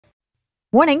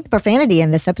Warning, the profanity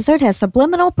in this episode has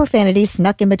subliminal profanity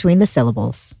snuck in between the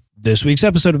syllables. This week's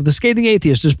episode of The Scathing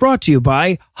Atheist is brought to you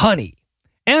by Honey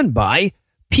and by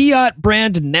Piat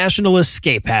brand nationalist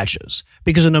skate patches,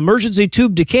 because an emergency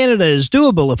tube to Canada is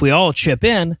doable if we all chip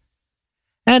in.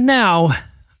 And now,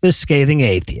 The Scathing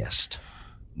Atheist.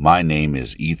 My name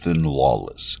is Ethan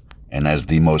Lawless, and as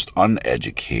the most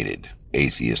uneducated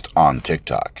atheist on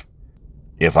TikTok,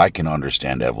 if I can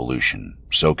understand evolution,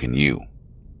 so can you.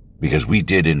 Because we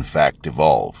did in fact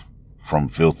evolve from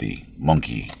filthy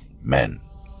monkey men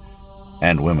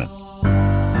and women.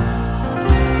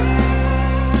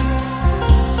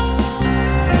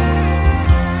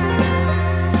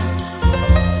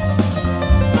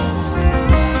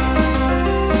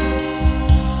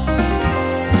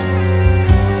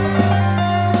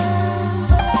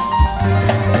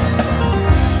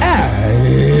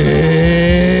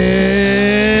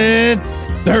 It's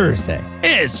Thursday.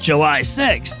 It's July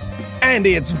 6th. And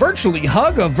it's virtually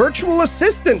Hug a Virtual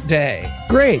Assistant Day.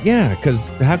 Great, yeah, because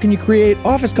how can you create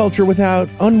office culture without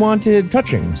unwanted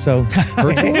touching? So,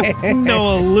 virtual.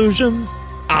 No illusions.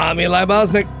 I'm Eli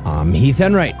Bosnick. I'm Heath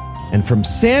Enright. And from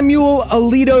Samuel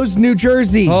Alito's New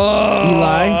Jersey,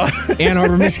 Eli, Ann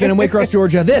Arbor, Michigan, and Waycross,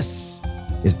 Georgia, this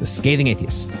is The Scathing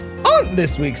Atheist. On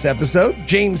this week's episode,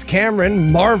 James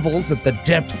Cameron marvels at the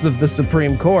depths of the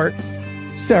Supreme Court.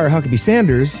 Sarah Huckabee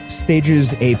Sanders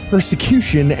stages a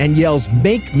persecution and yells,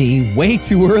 "Make me," way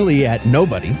too early at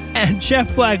nobody. And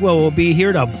Geoff Blackwell will be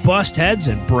here to bust heads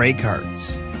and break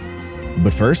hearts.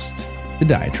 But first, the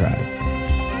diatribe.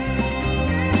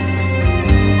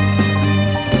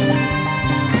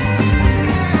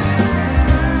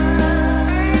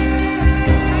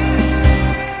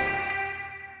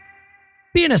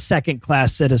 Being a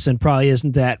second-class citizen probably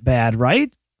isn't that bad,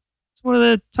 right? It's one of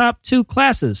the top 2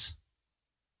 classes.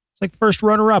 It's like first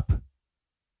runner-up.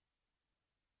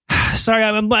 Sorry,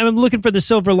 I'm looking for the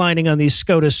silver lining on these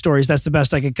SCOTUS stories. That's the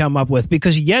best I could come up with,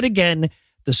 because yet again,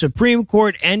 the Supreme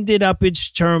Court ended up its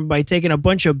term by taking a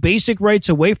bunch of basic rights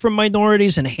away from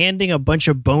minorities and handing a bunch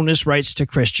of bonus rights to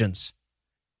Christians.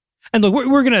 And look,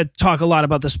 we're going to talk a lot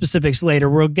about the specifics later.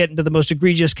 We'll get into the most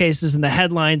egregious cases in the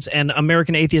headlines, and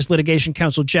American Atheist Litigation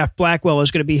Counsel Geoff Blackwell is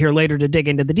going to be here later to dig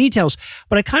into the details.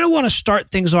 But I kind of want to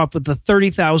start things off with the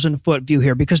 30,000-foot view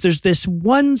here, because there's this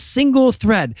one single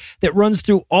thread that runs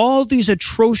through all these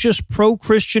atrocious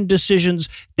pro-Christian decisions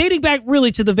dating back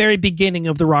really to the very beginning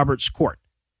of the Roberts Court.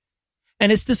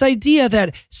 And it's this idea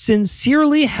that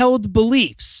sincerely held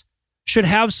beliefs should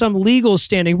have some legal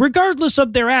standing, regardless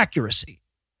of their accuracy.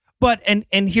 But, and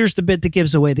here's the bit that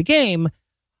gives away the game,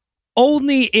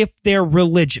 only if they're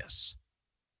religious.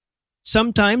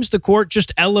 Sometimes the court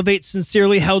just elevates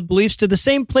sincerely held beliefs to the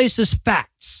same place as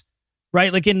facts,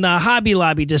 right? Like in the Hobby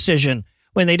Lobby decision,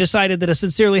 when they decided that a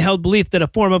sincerely held belief that a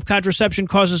form of contraception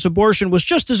causes abortion was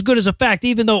just as good as a fact,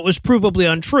 even though it was provably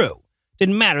untrue.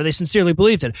 Didn't matter, they sincerely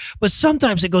believed it. But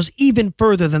sometimes it goes even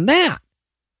further than that.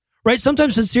 Right?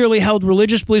 Sometimes sincerely held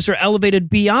religious beliefs are elevated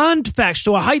beyond facts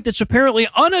to a height that's apparently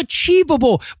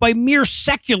unachievable by mere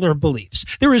secular beliefs.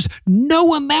 There is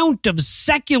no amount of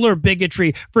secular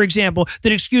bigotry, for example,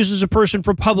 that excuses a person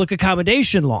for public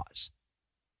accommodation laws.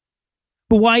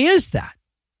 But why is that?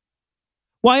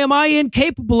 Why am I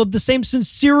incapable of the same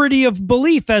sincerity of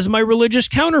belief as my religious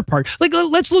counterpart? Like,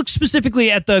 let's look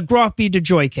specifically at the Groff v.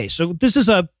 DeJoy case. So this is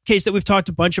a case that we've talked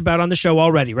a bunch about on the show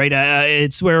already, right?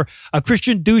 It's where a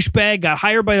Christian douchebag got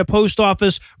hired by the post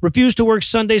office, refused to work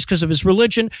Sundays because of his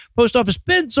religion. Post office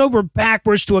bends over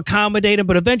backwards to accommodate him,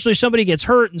 but eventually somebody gets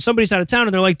hurt and somebody's out of town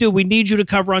and they're like, dude, we need you to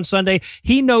cover on Sunday.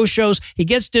 He no-shows, he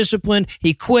gets disciplined,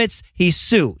 he quits, he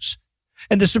sues.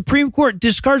 And the Supreme Court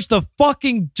discards the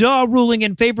fucking duh ruling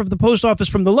in favor of the post office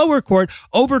from the lower court,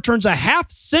 overturns a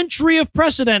half-century of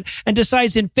precedent, and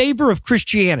decides in favor of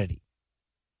Christianity.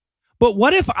 But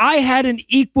what if I had an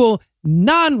equal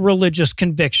non-religious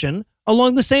conviction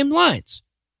along the same lines?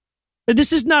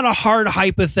 This is not a hard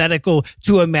hypothetical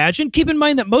to imagine. Keep in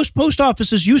mind that most post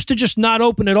offices used to just not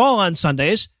open at all on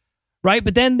Sundays, right?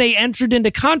 But then they entered into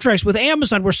contracts with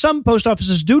Amazon where some post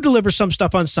offices do deliver some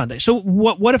stuff on Sunday. So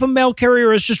what if a mail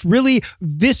carrier is just really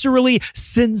viscerally,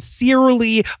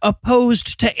 sincerely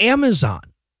opposed to Amazon?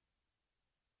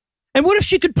 And what if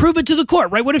she could prove it to the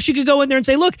court, right? What if she could go in there and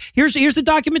say, look, here's the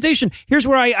documentation. Here's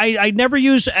where I never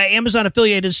use Amazon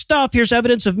affiliated stuff. Here's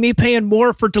evidence of me paying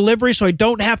more for delivery so I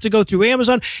don't have to go through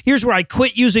Amazon. Here's where I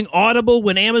quit using Audible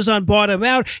when Amazon bought them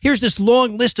out. Here's this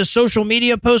long list of social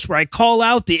media posts where I call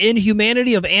out the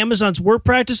inhumanity of Amazon's work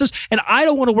practices. And I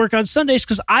don't want to work on Sundays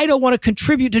because I don't want to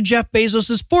contribute to Jeff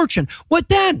Bezos' fortune. What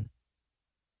then?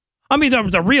 I mean,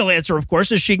 the real answer, of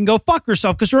course, is she can go fuck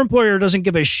herself because her employer doesn't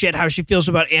give a shit how she feels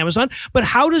about Amazon. But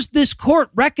how does this court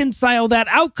reconcile that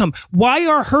outcome? Why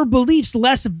are her beliefs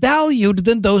less valued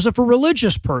than those of a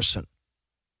religious person?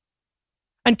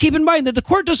 And keep in mind that the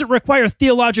court doesn't require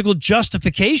theological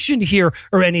justification here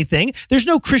or anything. There's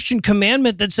no Christian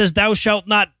commandment that says thou shalt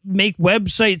not make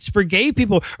websites for gay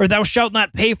people or thou shalt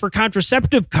not pay for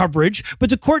contraceptive coverage.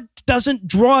 But the court doesn't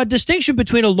draw a distinction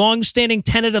between a long-standing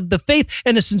tenet of the faith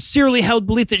and a sincerely held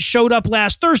belief that showed up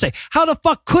last Thursday. How the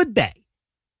fuck could they?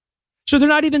 So they're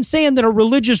not even saying that a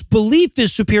religious belief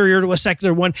is superior to a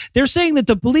secular one. They're saying that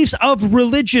the beliefs of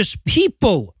religious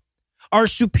people are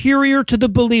superior to the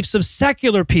beliefs of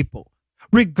secular people,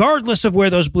 regardless of where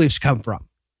those beliefs come from.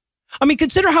 I mean,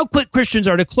 consider how quick Christians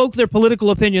are to cloak their political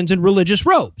opinions in religious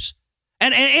robes.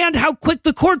 And how quick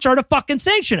the courts are to fucking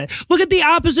sanction it. Look at the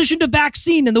opposition to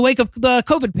vaccine in the wake of the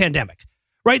COVID pandemic.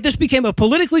 Right? This became a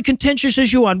politically contentious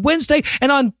issue on Wednesday,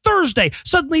 and on Thursday,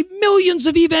 suddenly millions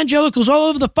of evangelicals all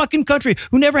over the fucking country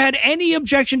who never had any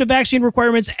objection to vaccine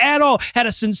requirements at all had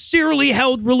a sincerely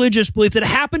held religious belief that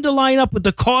happened to line up with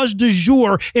the cause du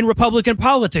jour in Republican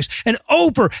politics. And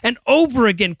over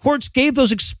again, courts gave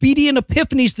those expedient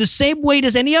epiphanies the same weight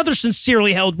as any other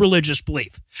sincerely held religious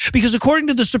belief. Because according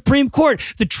to the Supreme Court,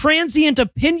 the transient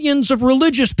opinions of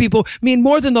religious people mean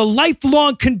more than the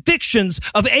lifelong convictions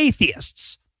of atheists.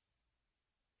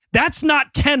 That's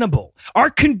not tenable. Our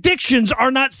convictions are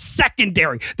not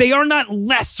secondary. They are not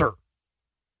lesser.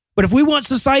 But if we want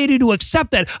society to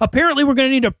accept that, apparently we're going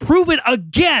to need to prove it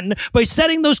again by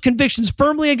setting those convictions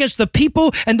firmly against the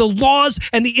people and the laws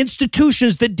and the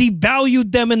institutions that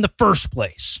devalued them in the first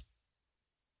place.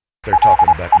 They're talking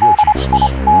about your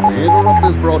Jesus. We interrupt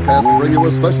this broadcast and bring you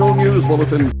a special news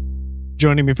bulletin.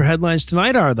 Joining me for headlines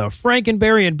tonight are the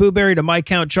Frankenberry and Booberry to my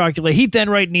Count Chocula, Heath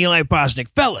Enright and Eli Bosnick.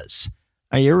 Fellas,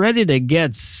 are you ready to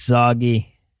get soggy?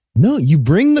 No, you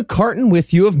bring the carton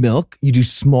with you of milk, you do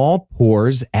small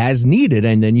pours as needed,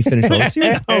 and then you finish all the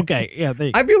cereal. Okay, yeah.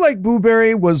 I feel like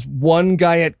Booberry was one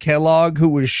guy at Kellogg who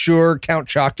was sure Count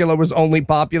Chocula was only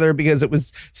popular because it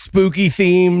was spooky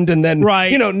themed, and then,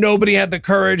 right. Nobody had the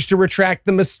courage to retract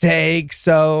the mistake,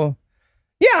 so...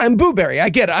 Yeah, I'm Booberry. I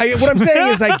get it. What I'm saying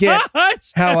is I get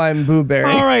how I'm Booberry.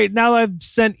 All right, now I've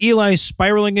sent Eli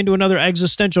spiraling into another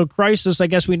existential crisis. I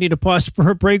guess we need to pause for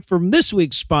a break from this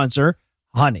week's sponsor,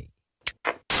 Honey.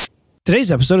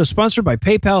 Today's episode is sponsored by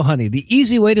PayPal Honey, the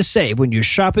easy way to save when you're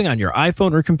shopping on your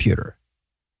iPhone or computer.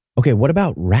 Okay, what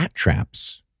about rat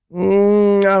traps? I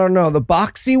don't know. The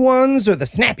boxy ones or the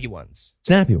snappy ones?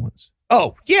 Snappy ones.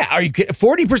 Oh, yeah. Are you kidding?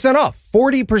 40% off.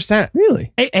 40%.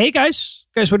 Really? Hey, guys.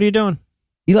 Guys, what are you doing?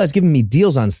 Eli's giving me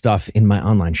deals on stuff in my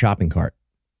online shopping cart.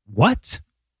 What?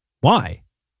 Why?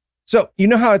 So, you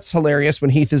know how it's hilarious when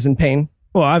Heath is in pain?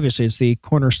 Well, obviously, it's the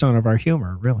cornerstone of our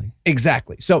humor, really.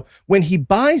 Exactly. So when he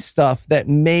buys stuff that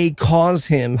may cause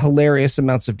him hilarious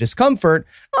amounts of discomfort,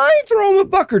 I throw him a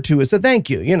buck or two as a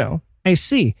thank you, I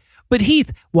see. But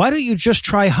Heath, why don't you just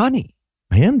try Honey?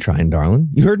 I am trying,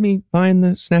 darling. You heard me buying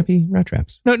the snappy rat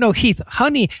traps. No, Heath.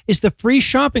 Honey is the free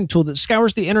shopping tool that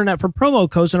scours the internet for promo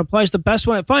codes and applies the best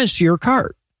one it finds to your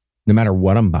cart. No matter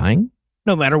what I'm buying?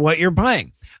 No matter what you're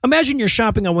buying. Imagine you're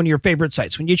shopping on one of your favorite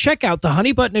sites. When you check out, the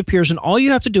Honey button appears and all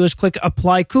you have to do is click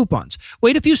Apply Coupons.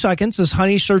 Wait a few seconds as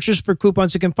Honey searches for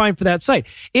coupons it can find for that site.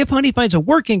 If Honey finds a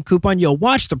working coupon, you'll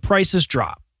watch the prices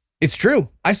drop. It's true.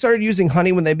 I started using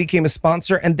Honey when they became a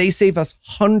sponsor, and they save us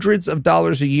hundreds of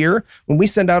dollars a year when we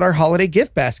send out our holiday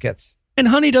gift baskets. And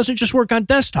Honey doesn't just work on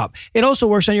desktop. It also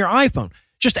works on your iPhone.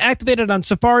 Just activate it on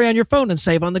Safari on your phone and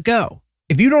save on the go.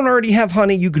 If you don't already have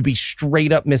Honey, you could be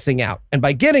straight up missing out. And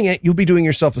by getting it, you'll be doing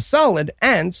yourself a solid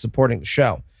and supporting the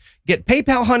show. Get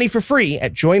PayPal Honey for free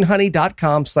at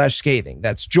joinhoney.com/scathing.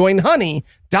 That's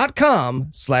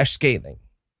joinhoney.com/scathing.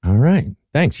 All right.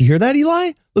 Thanks. You hear that,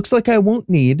 Eli? Looks like I won't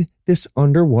need this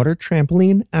underwater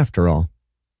trampoline after all.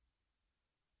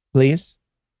 Please?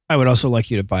 I would also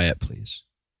like you to buy it, please.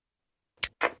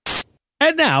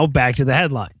 And now, back to the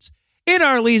headlines. In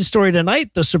our lead story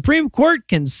tonight, the Supreme Court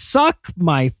can suck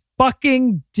my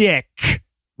fucking dick.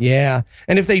 Yeah.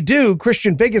 And if they do,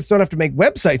 Christian bigots don't have to make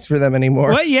websites for them anymore.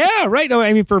 Well, yeah, right. No,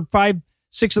 I mean, for 5-6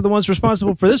 of the ones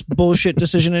responsible for this bullshit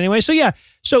decision anyway. So yeah,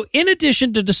 so in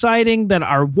addition to deciding that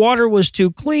our water was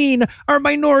too clean, our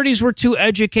minorities were too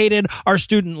educated, our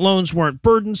student loans weren't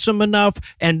burdensome enough,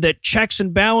 and that checks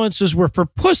and balances were for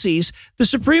pussies, the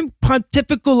Supreme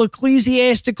Pontifical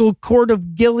Ecclesiastical Court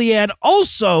of Gilead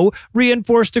also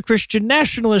reinforced the Christian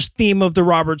nationalist theme of the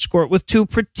Roberts Court with two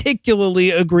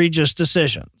particularly egregious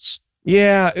decisions.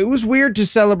 Yeah, it was weird to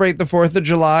celebrate the 4th of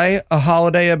July, a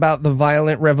holiday about the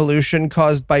violent revolution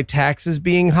caused by taxes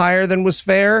being higher than was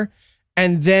fair,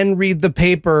 and then read the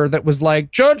paper that was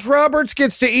like, Judge Roberts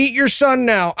gets to eat your son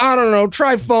now. I don't know,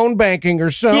 try phone banking or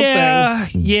something.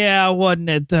 Yeah, wasn't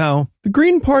it, though? The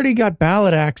Green Party got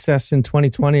ballot access in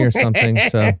 2020 or something,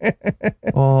 so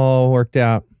all worked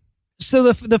out.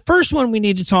 So the first one we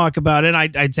need to talk about, and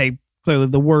I'd say clearly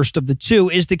the worst of the two,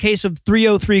 is the case of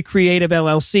 303 Creative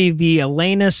LLC v.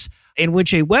 Elanus, in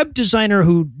which a web designer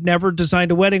who never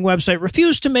designed a wedding website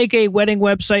refused to make a wedding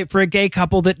website for a gay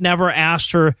couple that never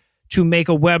asked her to make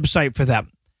a website for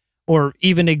them, or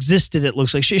even existed, it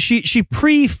looks like. She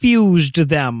pre-fused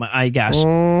them, I guess.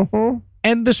 Mm-hmm.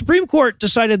 And the Supreme Court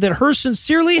decided that her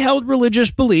sincerely held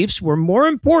religious beliefs were more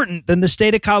important than the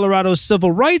state of Colorado's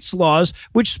civil rights laws,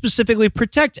 which specifically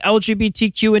protect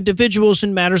LGBTQ individuals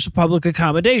in matters of public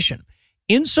accommodation.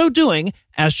 In so doing,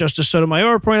 as Justice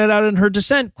Sotomayor pointed out in her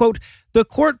dissent, quote, the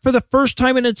court for the first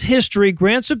time in its history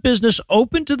grants a business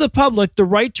open to the public the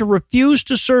right to refuse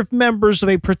to serve members of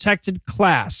a protected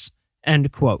class,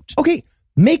 end quote. Okay,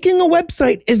 making a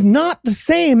website is not the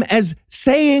same as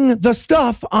saying the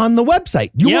stuff on the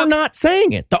website. You are not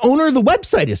saying it. The owner of the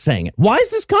website is saying it. Why is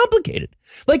this complicated?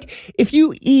 Like, if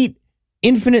you eat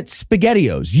infinite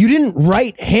SpaghettiOs, you didn't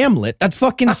write Hamlet. That's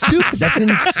fucking stupid. That's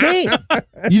insane.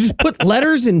 You just put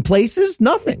letters in places?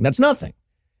 Nothing. That's nothing.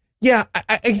 Yeah,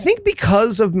 I think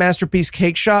because of Masterpiece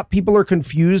Cake Shop, people are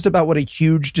confused about what a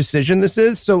huge decision this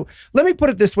is. So let me put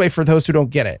it this way for those who don't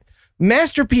get it.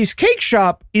 Masterpiece Cake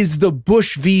Shop is the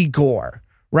Bush v. Gore,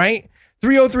 right?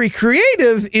 303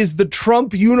 Creative is the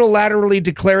Trump unilaterally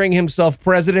declaring himself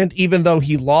president even though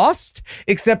he lost.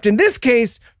 Except in this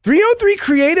case, 303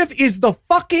 Creative is the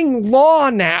fucking law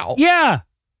now. Yeah.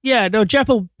 Yeah, no, Geoff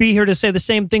will be here to say the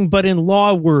same thing, but in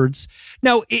law words.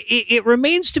 Now, it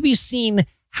remains to be seen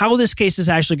how this case is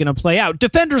actually going to play out.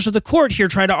 Defenders of the court here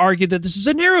try to argue that this is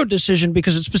a narrow decision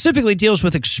because it specifically deals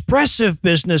with expressive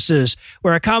businesses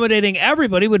where accommodating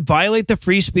everybody would violate the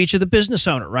free speech of the business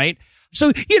owner, right?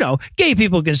 So, you know, gay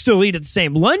people can still eat at the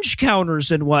same lunch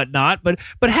counters and whatnot, but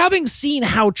having seen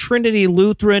how Trinity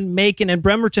Lutheran, Macon, and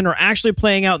Bremerton are actually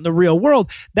playing out in the real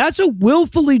world, that's a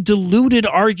willfully diluted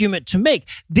argument to make.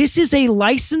 This is a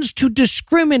license to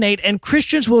discriminate, and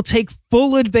Christians will take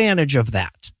full advantage of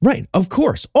that. Right, of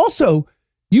course. Also,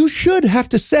 you should have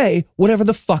to say whatever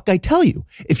the fuck I tell you.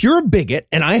 If you're a bigot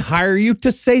and I hire you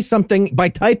to say something by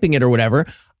typing it or whatever,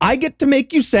 I get to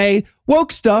make you say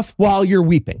woke stuff while you're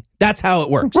weeping. That's how it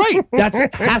works. Right.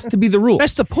 That has to be the rule.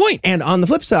 That's the point. And on the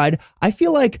flip side, I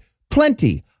feel like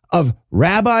plenty of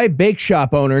rabbi bake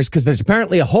shop owners, because there's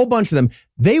apparently a whole bunch of them,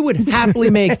 they would happily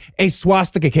make a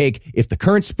swastika cake if the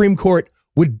current Supreme Court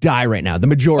would die right now. The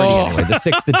majority, anyway, the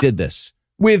 6 that did this.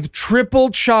 With triple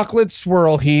chocolate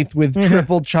swirl, Heath, with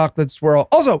triple chocolate swirl.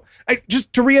 Also,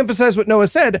 just to reemphasize what Noah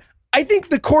said, I think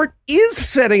the court is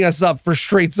setting us up for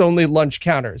straights-only lunch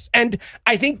counters. And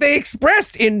I think they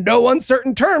expressed in no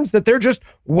uncertain terms that they're just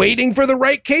waiting for the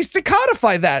right case to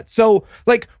codify that. So,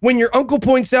 like, when your uncle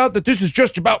points out that this is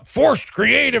just about forced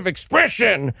creative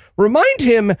expression, remind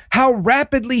him how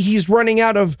rapidly he's running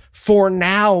out of for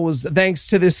nows thanks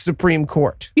to this Supreme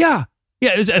Court. Yeah.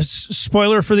 Yeah, it's a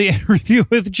spoiler for the interview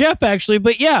with Geoff, actually.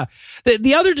 But yeah,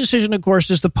 the other decision, of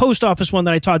course, is the post office one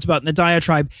that I talked about in the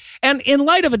diatribe. And in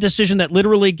light of a decision that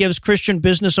literally gives Christian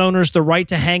business owners the right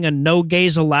to hang a no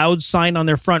gays allowed sign on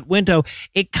their front window,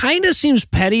 it kind of seems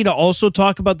petty to also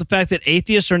talk about the fact that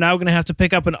atheists are now going to have to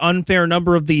pick up an unfair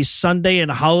number of these Sunday and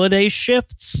holiday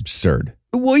shifts. Absurd.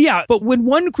 Well, yeah, but when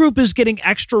one group is getting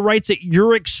extra rights at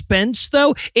your expense,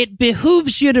 though, it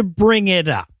behooves you to bring it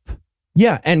up.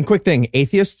 Yeah, and quick thing,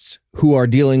 atheists who are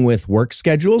dealing with work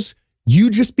schedules, you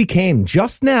just became,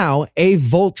 just now, a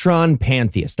Voltron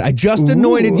pantheist. I just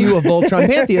anointed you a Voltron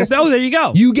pantheist. Oh, there you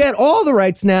go. You get all the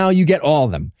rights now. You get all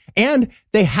of them. And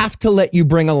they have to let you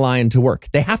bring a lion to work.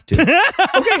 They have to.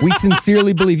 Okay. We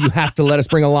sincerely believe you have to let us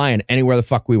bring a lion anywhere the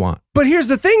fuck we want. But here's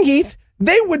the thing, Heath.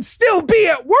 They would still be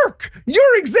at work.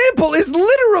 Your example is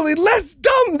literally less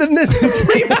dumb than this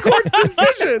Supreme Court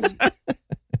decision.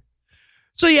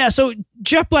 So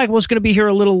Geoff Blackwell's going to be here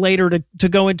a little later to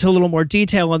go into a little more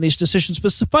detail on these decisions.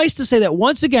 But suffice to say that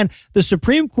once again, the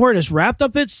Supreme Court has wrapped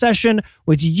up its session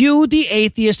with you, the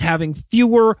atheist, having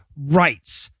fewer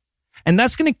rights. And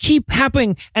that's going to keep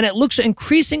happening. And it looks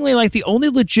increasingly like the only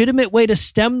legitimate way to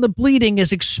stem the bleeding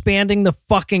is expanding the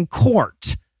fucking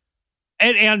court.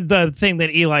 And the thing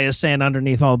that Eli is saying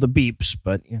underneath all the beeps,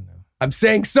 but you know. I'm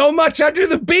saying so much under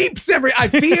the beeps. I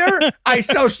fear I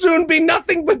shall soon be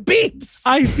nothing but beeps.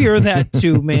 I fear that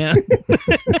too, man.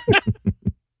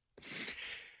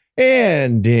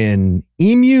 And in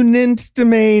eminent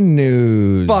domain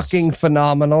news. Fucking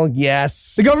phenomenal,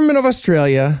 yes. The government of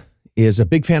Australia is a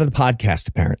big fan of the podcast,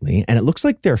 apparently, and it looks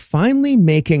like they're finally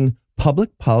making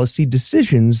public policy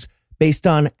decisions based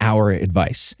on our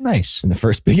advice. Nice. And the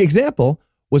first big example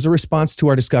was a response to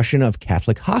our discussion of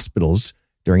Catholic hospitals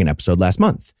during an episode last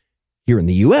month. Here in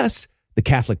the U.S., the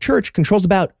Catholic Church controls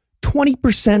about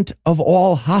 20% of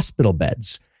all hospital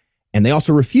beds. And they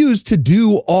also refuse to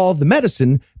do all the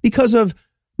medicine because of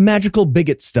magical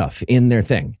bigot stuff in their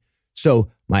thing.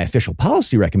 So my official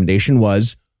policy recommendation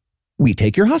was, we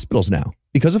take your hospitals now,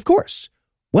 because of course.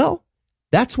 Well,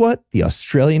 that's what the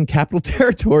Australian Capital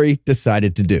Territory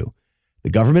decided to do. The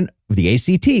government of the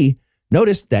ACT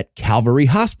noticed that Calvary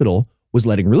Hospital was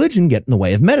letting religion get in the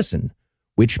way of medicine,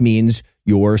 which means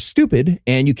you're stupid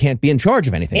and you can't be in charge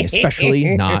of anything,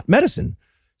 especially not medicine.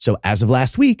 So as of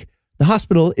last week, the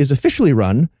hospital is officially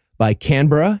run by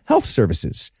Canberra Health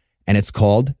Services, and it's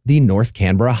called the North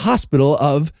Canberra Hospital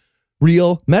of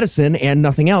Real Medicine and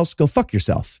Nothing Else. Go fuck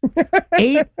yourself.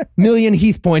 8 million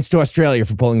Heath points to Australia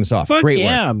for pulling this off. Fuck Great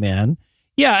yeah, work. man.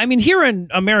 Yeah, I mean, here in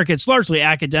America, it's largely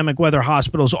academic whether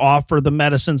hospitals offer the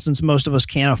medicine, since most of us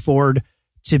can't afford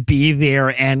to be there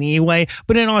anyway.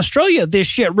 But in Australia, this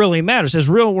shit really matters. There's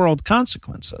real world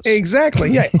consequences.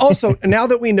 Exactly. Yeah. Also, now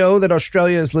that we know that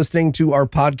Australia is listening to our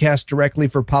podcast directly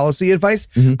for policy advice,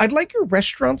 I'd like your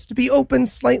restaurants to be open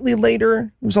slightly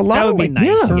later. There was a lot That of would be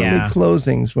nice. early Yeah.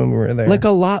 closings when we were there. Like a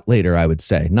lot later, I would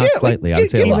say. Not slightly. I would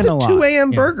say give a us lot. a 2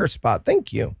 a.m. burger spot.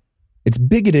 Thank you. It's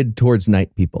bigoted towards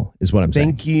night people, is what I'm saying.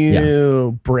 Thank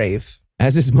you, Brave.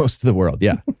 As is most of the world,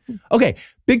 yeah. Okay,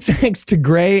 big thanks to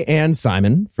Gray and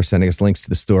Simon for sending us links to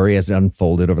the story as it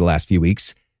unfolded over the last few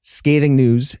weeks.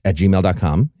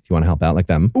 ScathingNews@gmail.com if you want to help out like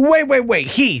them. Wait,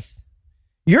 Heath.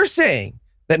 You're saying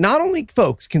that not only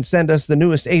folks can send us the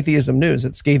newest atheism news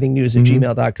at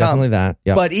scathingnews@gmail.com, Definitely that,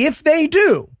 yeah. but if they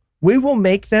do, we will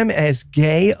make them as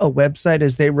gay a website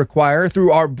as they require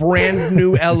through our brand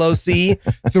new LOC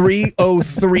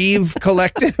 303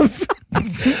 Collective.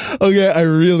 Okay, I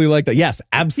really like that. Yes,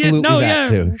 absolutely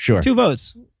too. Sure. 2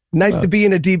 votes. Nice to be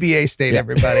in a DBA state,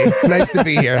 everybody. It's nice to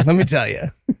be here. Let me tell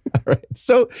you. All right.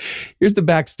 So here's the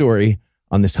backstory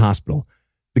on this hospital.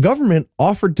 The government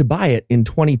offered to buy it in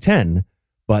 2010,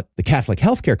 but the Catholic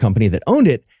healthcare company that owned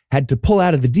it had to pull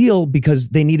out of the deal because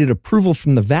they needed approval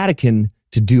from the Vatican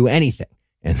to do anything.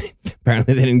 And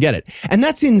apparently they didn't get it. And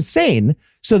that's insane.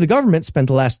 So the government spent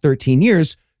the last 13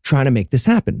 years trying to make this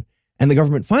happen. And the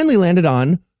government finally landed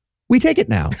on, we take it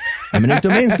now, eminent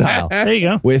domain style. There you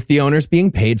go. With the owners being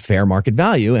paid fair market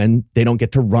value, and they don't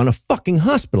get to run a fucking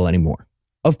hospital anymore.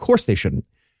 Of course they shouldn't.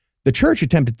 The church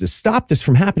attempted to stop this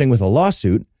from happening with a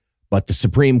lawsuit, but the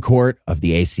Supreme Court of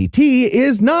the ACT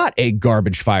is not a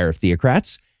garbage fire of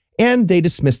theocrats, and they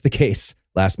dismissed the case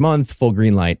last month, full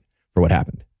green light for what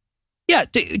happened. Yeah,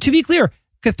 to be clear,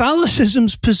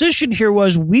 Catholicism's position here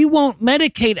was we won't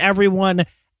medicate everyone,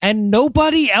 and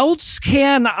nobody else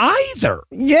can either.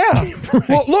 Yeah.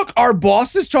 Well, look, our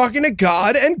boss is talking to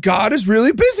God, and God is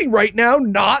really busy right now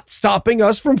not stopping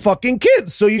us from fucking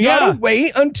kids. So you gotta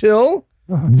wait until...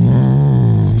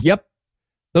 Yep.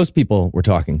 Those people were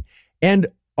talking. And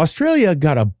Australia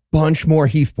got a bunch more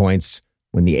Heath points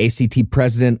when the ACT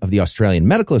president of the Australian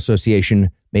Medical Association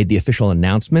made the official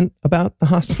announcement about the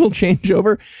hospital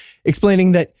changeover,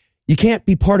 explaining that you can't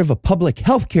be part of a public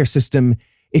healthcare system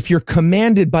if you're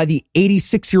commanded by the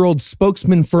 86-year-old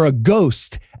spokesman for a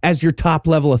ghost as your top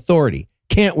level authority.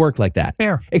 Can't work like that.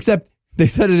 Fair. Except they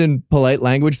said it in polite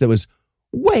language that was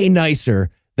way nicer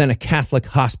than a Catholic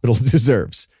hospital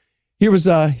deserves. Here's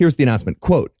the announcement.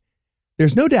 Quote,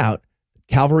 "There's no doubt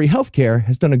Calvary Healthcare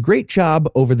has done a great job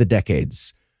over the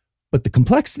decades, but the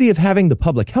complexity of having the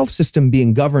public health system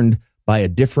being governed by a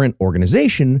different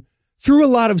organization threw a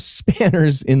lot of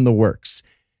spanners in the works.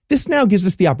 This now gives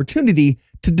us the opportunity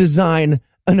to design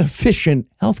an efficient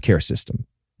healthcare system."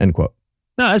 End quote.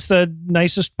 No, that's the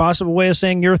nicest possible way of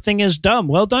saying your thing is dumb.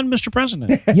 Well done, Mr.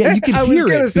 President. Yeah, you can hear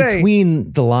it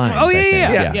between the lines. Oh, I think.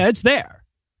 yeah, it's there.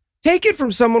 Take it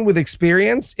from someone with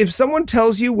experience. If someone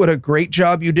tells you what a great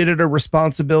job you did at a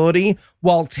responsibility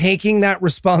while taking that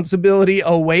responsibility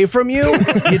away from you,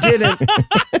 you didn't.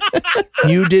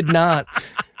 You did not.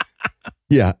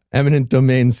 Yeah, eminent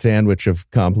domain sandwich of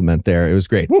compliment there. It was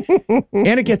great.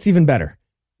 And it gets even better.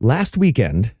 Last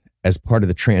weekend, as part of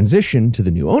the transition to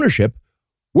the new ownership,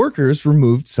 workers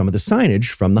removed some of the signage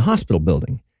from the hospital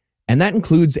building. And that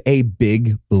includes a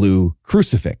big blue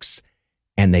crucifix.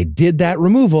 And they did that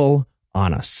removal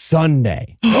on a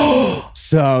Sunday.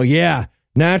 So yeah,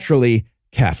 naturally,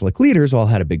 Catholic leaders all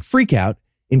had a big freak out,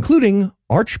 including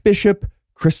Archbishop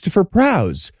Christopher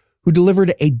Prowse, who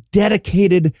delivered a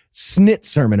dedicated snit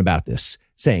sermon about this,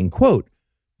 saying, quote,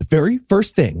 "The very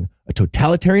first thing a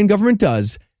totalitarian government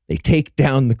does, they take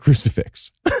down the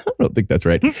crucifix. I don't think that's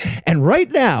right. And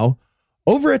right now,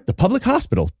 over at the public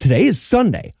hospital, today is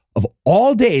Sunday. Of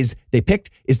all days they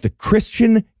picked is the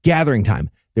Christian gathering time.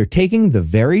 They're taking the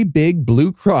very big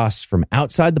blue cross from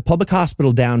outside the public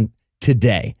hospital down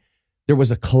today. There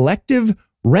was a collective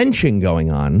wrenching going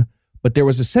on, but there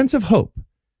was a sense of hope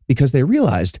because they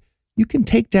realized you can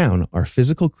take down our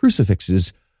physical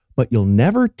crucifixes, but you'll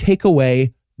never take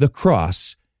away the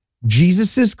cross,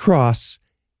 Jesus's cross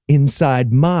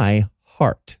inside my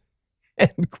heart.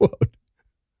 End quote.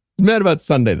 Mad about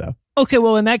Sunday, though. Okay,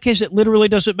 well, in that case, it literally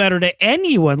doesn't matter to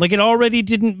anyone. Like, it already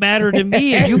didn't matter to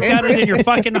me, and you've got it in your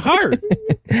fucking heart.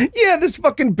 Yeah, this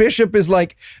fucking bishop is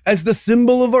like, as the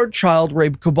symbol of our child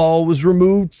rape cabal was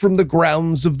removed from the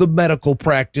grounds of the medical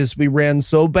practice we ran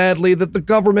so badly that the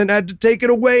government had to take it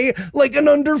away like an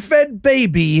underfed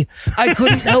baby, I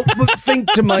couldn't help but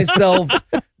think to myself,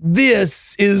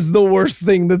 this is the worst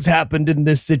thing that's happened in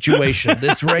this situation.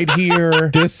 This right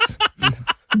here. This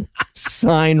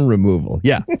sign removal.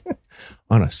 Yeah.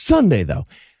 On a Sunday, though.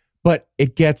 But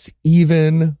it gets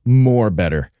even more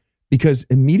better because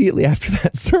immediately after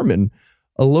that sermon,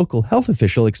 a local health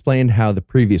official explained how the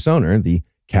previous owner, the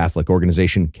Catholic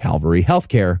organization Calvary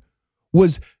Healthcare,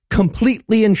 was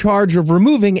completely in charge of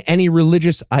removing any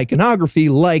religious iconography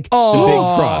like the big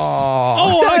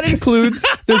cross. That includes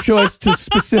their choice to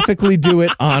specifically do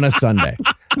it on a Sunday.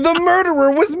 The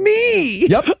murderer was me.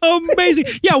 Yep. Amazing.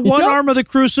 Yeah, one arm of the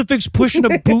crucifix pushing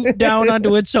a boot down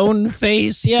onto its own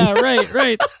face. Yeah,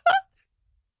 right.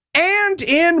 And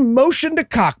in motion to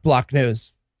cockblock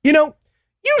news. You know,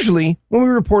 usually when we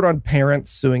report on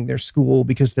parents suing their school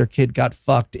because their kid got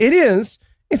fucked, it is,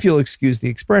 if you'll excuse the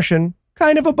expression,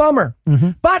 kind of a bummer.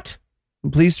 But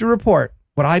I'm pleased to report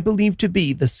what I believe to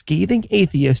be the Scathing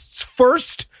Atheist's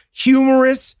first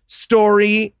humorous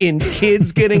story in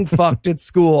kids getting fucked at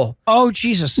school. Oh,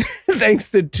 Jesus. Thanks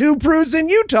to two prudes in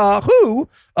Utah who,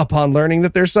 upon learning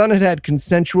that their son had had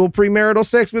consensual premarital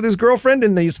sex with his girlfriend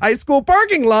in his high school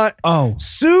parking lot,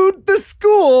 sued the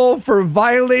school for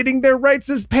violating their rights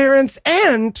as parents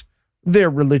and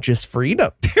their religious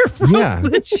freedom.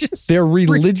 Their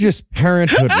religious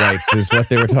parenthood rights is what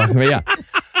they were talking about. Yeah.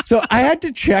 So I had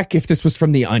to check if this was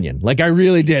from The Onion. Like, I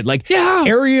really did. Like,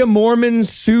 area Mormon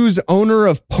sues owner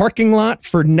of parking lot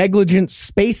for negligent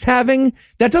space having.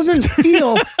 That doesn't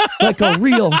feel like a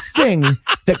real thing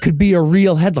that could be a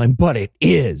real headline, but it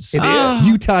is. It is.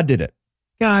 Utah did it.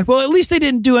 God, well, at least they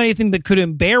didn't do anything that could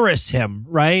embarrass him,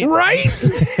 right? Right?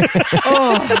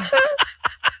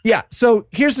 Yeah, so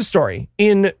here's the story.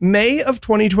 In May of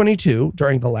 2022,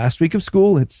 during the last week of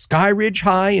school at Sky Ridge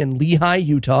High in Lehi,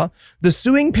 Utah, the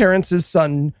suing parents'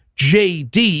 son,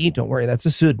 JD, don't worry, that's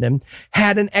a pseudonym,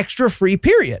 had an extra free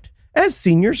period, as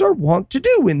seniors are wont to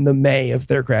do in the May of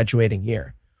their graduating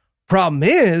year. Problem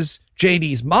is,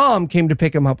 JD's mom came to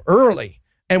pick him up early,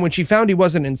 and when she found he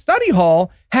wasn't in study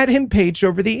hall, had him paged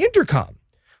over the intercom.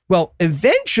 Well,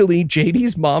 eventually,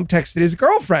 JD's mom texted his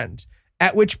girlfriend,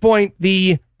 at which point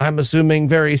the, I'm assuming,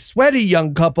 very sweaty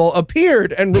young couple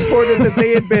appeared and reported that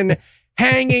they had been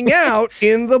hanging out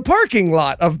in the parking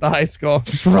lot of the high school.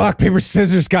 Rock, paper,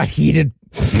 scissors got heated.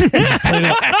 We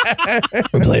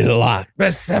played it a lot.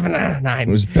 Best 7 out of 9.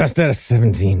 It was best out of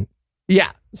 17.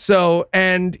 Yeah. So,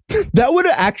 and that would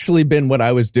have actually been what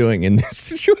I was doing in this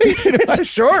situation.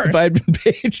 If I'd been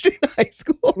paged in high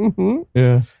school.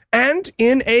 Yeah. And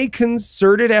in a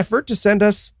concerted effort to send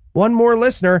us one more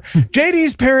listener,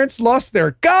 JD's parents lost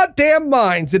their goddamn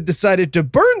minds and decided to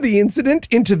burn the incident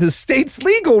into the state's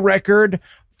legal record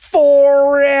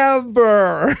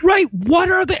forever. Right. What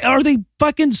are they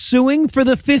fucking suing for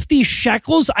the 50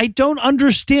 shekels? I don't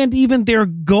understand even their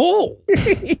goal.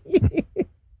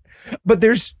 But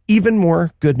there's even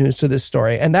more good news to this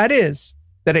story, and that is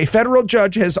that a federal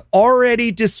judge has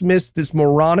already dismissed this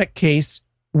moronic case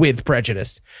with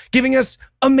prejudice, giving us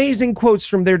amazing quotes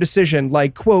from their decision,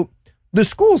 like, quote, "The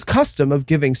school's custom of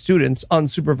giving students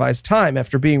unsupervised time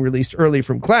after being released early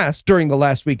from class during the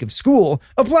last week of school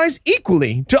applies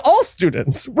equally to all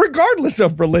students, regardless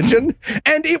of religion,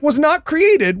 and it was not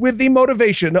created with the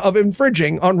motivation of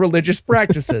infringing on religious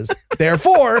practices.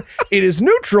 Therefore, it is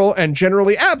neutral and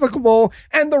generally applicable,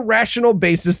 and the rational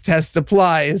basis test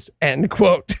applies," end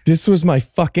quote. This was my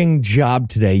fucking job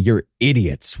today. You're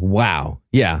idiots. Wow.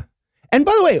 Yeah. And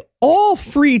by the way, all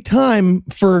free time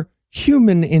for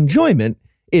human enjoyment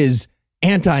is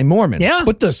anti-Mormon. Yeah.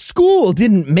 But the school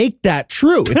didn't make that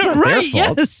true. It's not right, their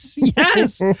fault.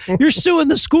 Yes. You're suing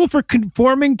the school for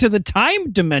conforming to the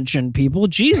time dimension, people.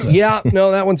 Jesus. Yeah,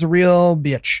 no, that one's a real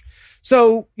bitch.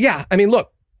 So, yeah, I mean,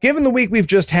 look, given the week we've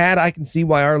just had, I can see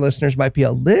why our listeners might be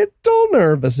a little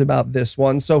nervous about this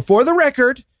one. So for the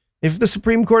record, if the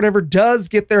Supreme Court ever does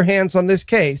get their hands on this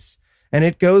case, and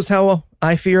it goes how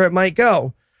I fear it might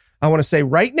go, I want to say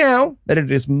right now that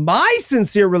it is my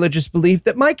sincere religious belief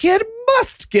that my kid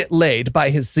must get laid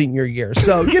by his senior year.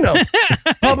 So,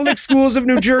 public schools of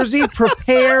New Jersey,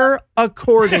 prepare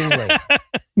accordingly.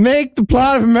 Make the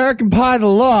plot of American Pie the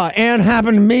law and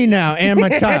happen to me now and my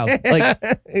child.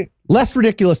 Like, less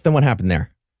ridiculous than what happened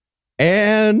there.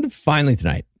 And finally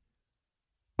tonight,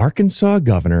 Arkansas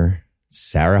Governor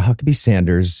Sarah Huckabee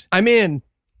Sanders. I'm in.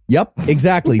 Yep,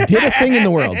 exactly. Did a thing in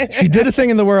the world. She did a thing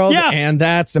in the world, Yeah. and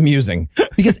that's amusing.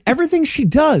 Because everything she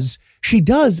does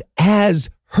as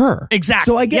her.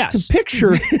 Exactly, So I get yes. to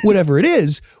picture whatever it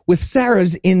is with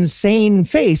Sarah's insane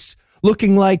face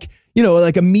looking like,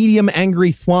 like a medium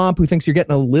angry thwomp who thinks you're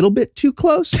getting a little bit too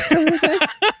close.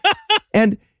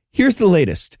 And here's the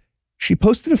latest. She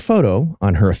posted a photo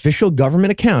on her official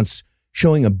government accounts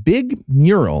showing a big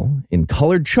mural in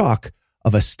colored chalk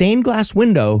of a stained glass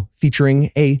window featuring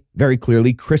a very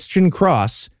clearly Christian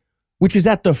cross, which is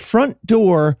at the front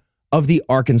door of the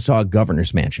Arkansas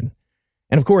governor's mansion.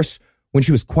 And of course, when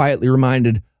she was quietly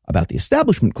reminded about the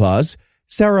Establishment Clause,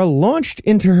 Sarah launched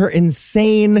into her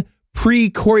insane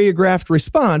pre-choreographed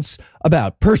response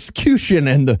about persecution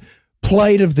and the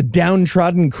plight of the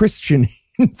downtrodden Christian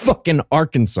in fucking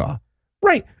Arkansas.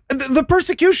 Right. The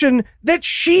persecution that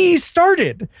she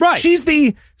started. Right. She's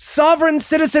the sovereign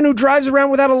citizen who drives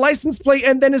around without a license plate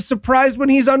and then is surprised when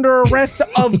he's under arrest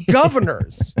of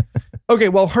governors. Okay,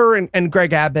 well, her and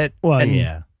Greg Abbott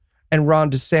and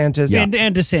Ron DeSantis.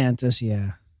 And DeSantis,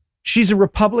 yeah. She's a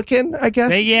Republican, I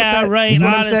guess. Yeah, That right. is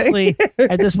what I'm Honestly,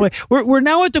 saying. at this point, we're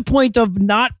now at the point of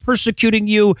not persecuting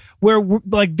you, where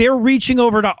they're reaching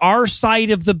over to our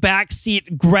side of the back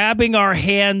seat, grabbing our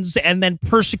hands, and then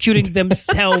persecuting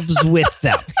themselves with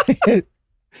them.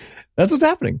 That's what's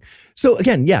happening. So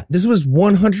again, this was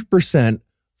 100%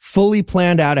 fully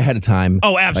planned out ahead of time.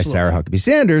 Oh, absolutely. By Sarah Huckabee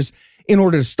Sanders in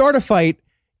order to start a fight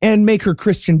and make her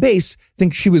Christian base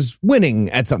think she was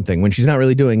winning at something when she's not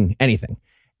really doing anything.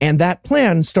 And that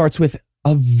plan starts with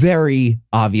a very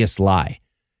obvious lie.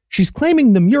 She's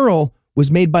claiming the mural was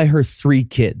made by her 3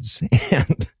 kids,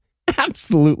 and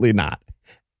absolutely not.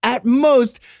 At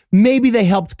most, maybe they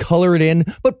helped color it in,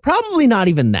 but probably not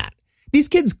even that. These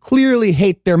kids clearly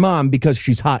hate their mom because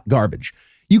she's hot garbage.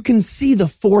 You can see the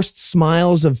forced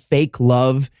smiles of fake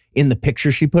love in the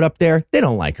picture she put up there. They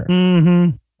don't like her.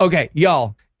 Mm-hmm. Okay,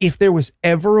 y'all, if there was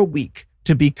ever a week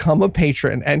to become a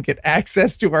patron and get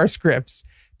access to our scripts,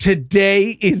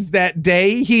 today is that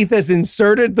day. Heath has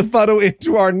inserted the photo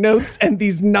into our notes, and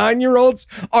these 9-year-olds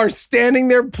are standing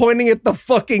there pointing at the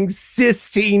fucking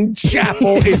Sistine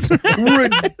Chapel. It's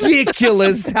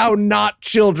ridiculous how not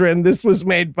children this was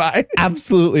made by.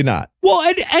 Absolutely not. Well,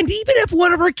 and even if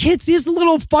one of her kids is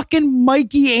little fucking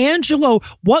Mikey Angelo,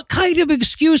 what kind of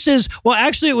excuse is, well,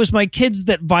 actually, it was my kids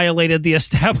that violated the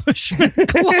Establishment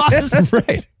Clause.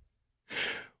 Right.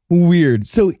 Weird.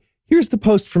 So here's the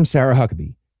post from Sarah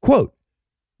Huckabee. Quote,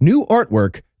 new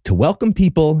artwork to welcome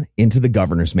people into the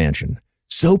governor's mansion.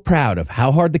 So proud of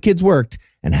how hard the kids worked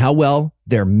and how well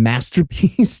their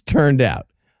masterpiece turned out.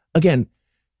 Again,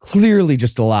 clearly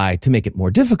just a lie to make it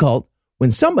more difficult when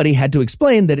somebody had to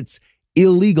explain that it's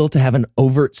illegal to have an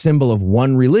overt symbol of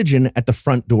one religion at the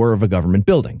front door of a government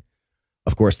building.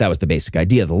 Of course, that was the basic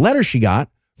idea of the letter she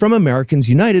got from Americans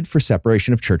United for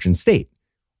Separation of Church and State.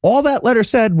 All that letter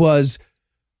said was,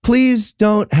 please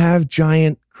don't have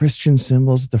giant Christian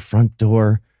symbols at the front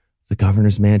door of the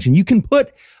governor's mansion. You can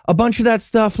put a bunch of that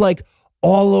stuff like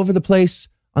all over the place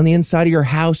on the inside of your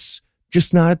house,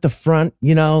 just not at the front,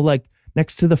 like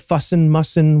next to the fussin',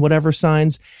 mussin', whatever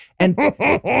signs. And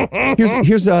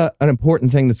here's an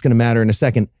important thing that's going to matter in a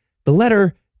second. The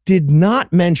letter did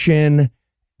not mention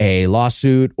a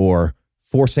lawsuit or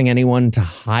forcing anyone to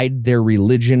hide their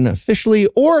religion officially,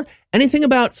 or anything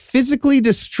about physically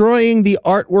destroying the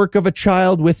artwork of a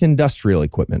child with industrial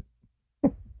equipment.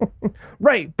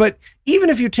 Right, but even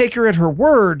if you take her at her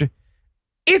word,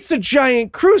 it's a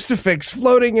giant crucifix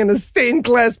floating in a stained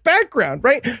glass background,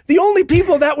 right? The only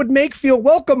people that would make feel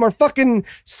welcome are fucking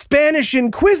Spanish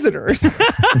inquisitors.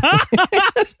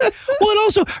 Well, and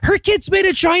also, her kids made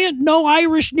a giant "No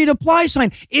Irish Need Apply"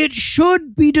 sign. It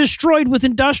should be destroyed with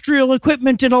industrial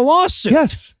equipment in a lawsuit.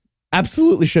 Yes,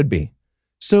 absolutely should be.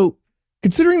 So,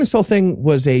 considering this whole thing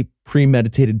was a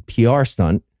premeditated PR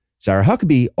stunt, Sarah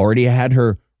Huckabee already had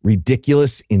her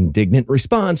ridiculous, indignant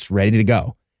response ready to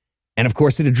go. And of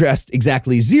course, it addressed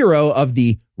exactly 0 of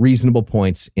the reasonable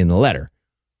points in the letter.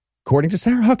 According to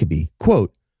Sarah Huckabee,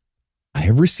 quote, I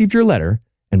have received your letter,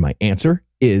 and my answer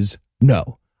is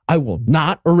no. I will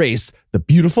not erase the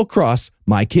beautiful cross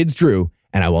my kids drew,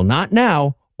 and I will not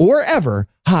now or ever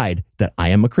hide that I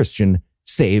am a Christian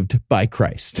saved by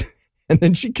Christ. And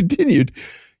then she continued,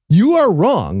 you are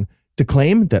wrong to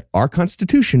claim that our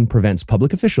Constitution prevents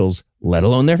public officials, let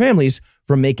alone their families,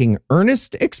 from making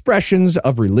earnest expressions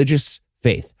of religious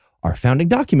faith. Our founding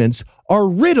documents are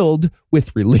riddled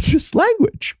with religious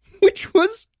language, which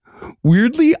was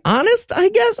weirdly honest, I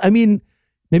guess. I mean,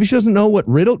 maybe she doesn't know what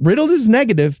riddled is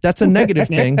negative. That's a negative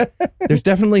thing. There's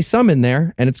definitely some in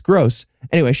there, and it's gross.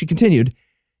 Anyway, she continued,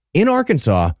 in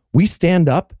Arkansas, we stand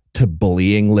up to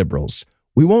bullying liberals.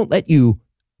 We won't let you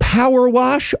power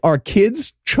wash our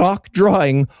kids' chalk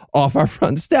drawing off our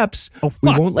front steps. We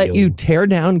won't let you tear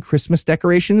down Christmas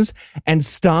decorations and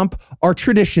stomp our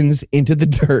traditions into the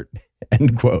dirt.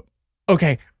 End quote.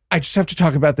 Okay, I just have to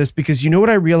talk about this because you know what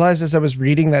I realized as I was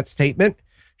reading that statement?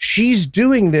 She's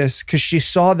doing this because she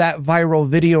saw that viral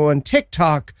video on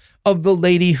TikTok of the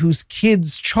lady whose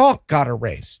kid's chalk got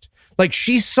erased. Like,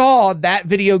 she saw that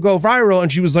video go viral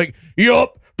and she was like,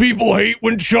 yup, people hate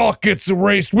when chalk gets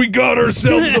erased. We got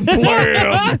ourselves a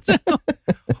plan.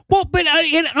 Well, but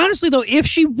and honestly, though, if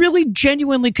she really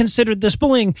genuinely considered this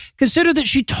bullying, consider that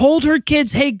she told her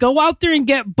kids, hey, go out there and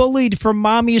get bullied for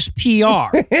mommy's PR.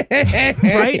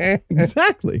 Right?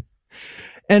 Exactly.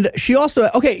 And she also,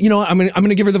 okay, you know what? I'm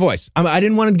gonna give her the voice. I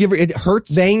didn't want to give her, it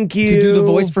hurts. Thank you. To do the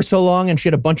voice for so long, and she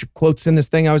had a bunch of quotes in this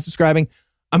thing I was describing.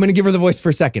 I'm going to give her the voice for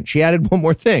a second. She added one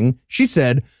more thing. She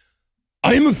said,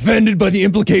 I am offended by the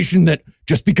implication that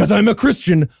just because I'm a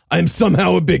Christian, I'm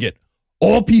somehow a bigot.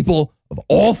 All people of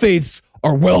all faiths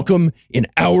are welcome in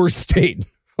our state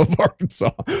of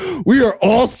Arkansas. We are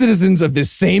all citizens of this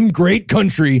same great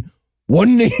country,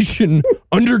 one nation,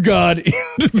 under God,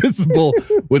 indivisible,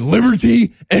 with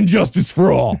liberty and justice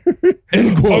for all.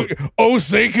 End quote. Oh,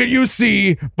 say can you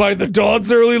see, by the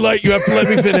dawn's early light, you have to let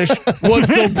me finish. What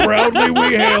so proudly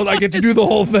we hailed. I get to do the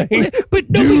whole thing. But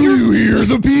no, do you hear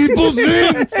the people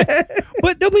sing?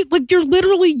 But no, like, you're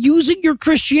literally using your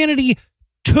Christianity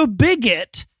to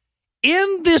bigot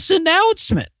in this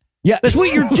announcement. Yeah. That's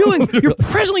what you're doing. You're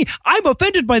presently, I'm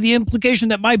offended by the implication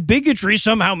that my bigotry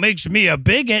somehow makes me a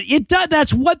bigot. It does.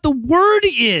 That's what the word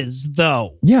is,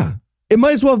 though. Yeah. It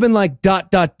might as well have been like ...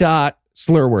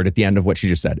 slur word at the end of what she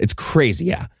just said. It's crazy.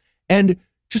 Yeah. And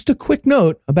just a quick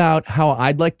note about how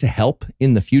I'd like to help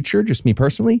in the future, just me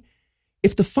personally.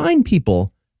 If the fine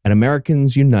people at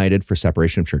Americans United for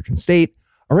Separation of Church and State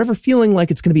are ever feeling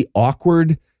like it's going to be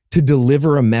awkward to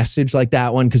deliver a message like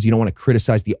that one because you don't want to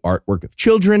criticize the artwork of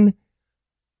children,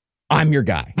 I'm your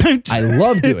guy. I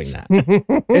love doing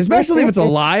that. Especially if it's a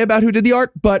lie about who did the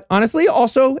art. But honestly,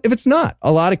 also, if it's not.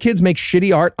 A lot of kids make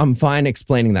shitty art. I'm fine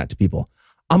explaining that to people.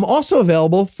 I'm also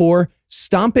available for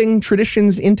stomping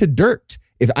traditions into dirt.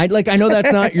 I know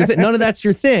that's not your thing. None of that's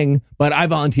your thing, but I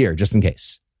volunteer just in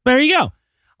case. There you go.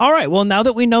 All right. Well, now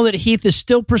that we know that Heath is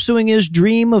still pursuing his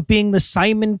dream of being the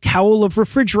Simon Cowell of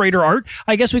refrigerator art,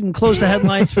 I guess we can close the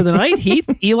headlines for the night. Heath,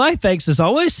 Eli, thanks as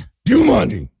always. Do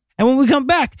Monty. And when we come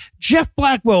back, Geoff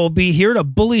Blackwell will be here to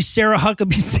bully Sarah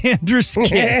Huckabee Sanders'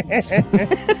 kids.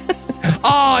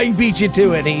 Oh, he beat you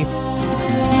to it, Heath.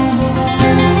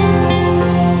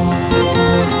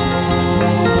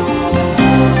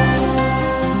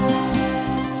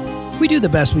 We do the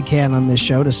best we can on this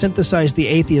show to synthesize the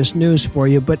atheist news for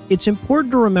you, but it's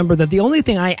important to remember that the only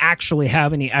thing I actually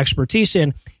have any expertise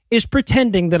in is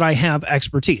pretending that I have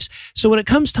expertise. So when it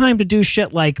comes time to do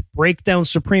shit like break down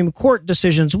Supreme Court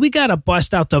decisions, we got to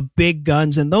bust out the big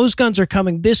guns, and those guns are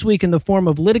coming this week in the form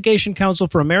of Litigation Counsel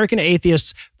for American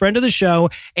Atheists, friend of the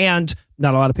show, and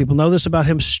not a lot of people know this about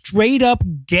him, straight up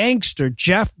gangster,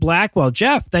 Geoff Blackwell.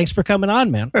 Geoff, thanks for coming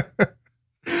on, man.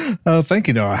 Thank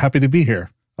you, Noah. Happy to be here.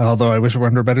 Although I wish it were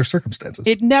under better circumstances.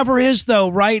 It never is, though,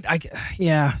 right?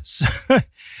 Yeah.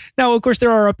 Now, of course, there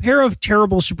are a pair of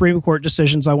terrible Supreme Court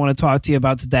decisions I want to talk to you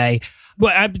about today.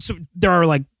 Well, there are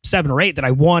like 7 or 8 that I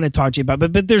want to talk to you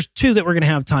about, but there's 2 that we're going to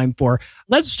have time for.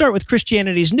 Let's start with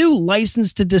Christianity's new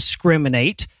license to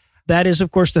discriminate. That is,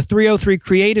 of course, the 303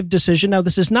 creative decision. Now,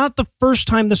 this is not the first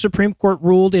time the Supreme Court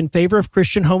ruled in favor of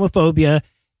Christian homophobia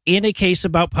in a case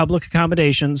about public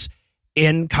accommodations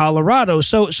in Colorado.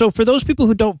 So for those people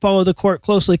who don't follow the court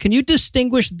closely, can you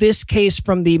distinguish this case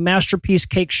from the Masterpiece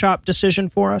Cake Shop decision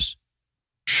for us?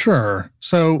 Sure.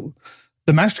 So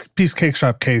the Masterpiece Cake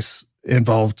Shop case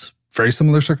involved very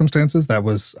similar circumstances. That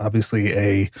was obviously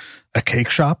a cake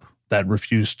shop that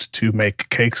refused to make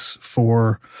cakes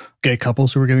for gay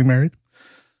couples who were getting married.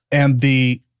 And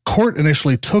the court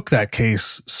initially took that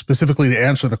case specifically to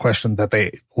answer the question that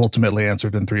they ultimately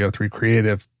answered in 303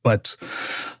 creative, but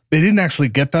they didn't actually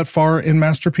get that far in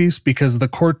Masterpiece because the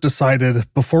court decided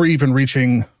before even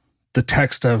reaching the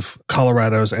text of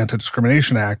Colorado's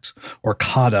Anti-Discrimination Act, or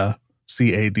CADA,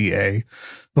 C-A-D-A,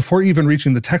 before even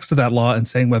reaching the text of that law and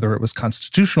saying whether it was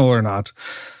constitutional or not.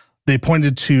 They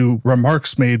pointed to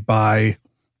remarks made by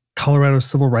Colorado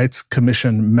Civil Rights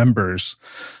Commission members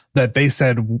that they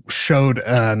said showed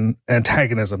an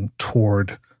antagonism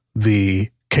toward the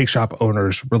cake shop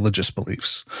owner's religious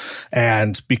beliefs.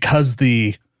 And because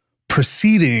the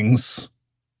proceedings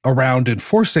around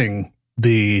enforcing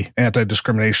the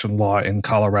anti-discrimination law in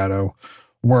Colorado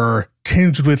were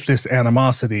tinged with this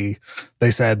animosity, they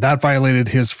said that violated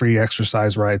his free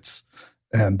exercise rights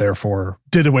and therefore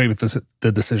did away with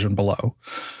the decision below.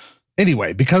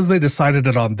 Anyway, because they decided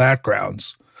it on that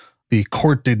grounds, the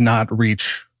court did not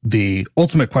reach the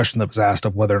ultimate question that was asked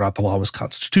of whether or not the law was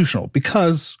constitutional,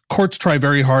 because courts try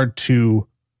very hard to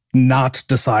not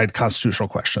decide constitutional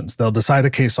questions. They'll decide a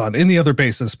case on any other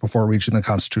basis before reaching the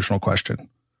constitutional question,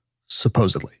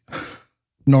 supposedly.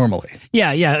 Normally.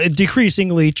 Yeah,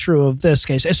 decreasingly true of this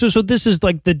case. So this is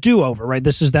like the do-over, right?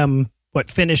 This is them,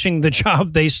 finishing the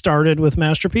job they started with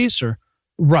Masterpiece, or?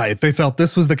 Right. They felt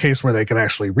this was the case where they could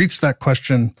actually reach that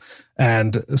question.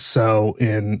 And so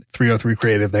in 303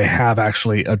 Creative, they have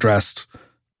actually addressed,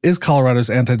 is Colorado's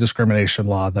anti-discrimination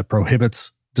law that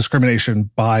prohibits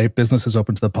discrimination by businesses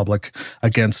open to the public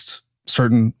against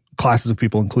certain classes of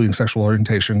people, including sexual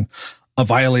orientation, a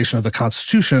violation of the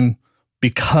Constitution,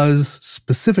 because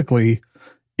specifically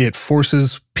it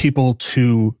forces people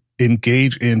to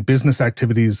engage in business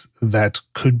activities that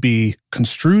could be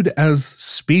construed as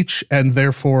speech, and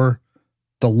therefore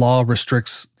the law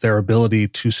restricts their ability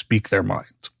to speak their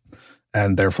mind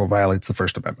and therefore violates the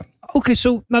First Amendment. Okay,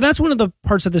 so now that's one of the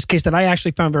parts of this case that I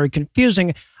actually found very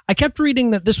confusing. I kept reading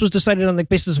that this was decided on the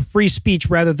basis of free speech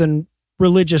rather than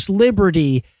religious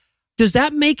liberty. Does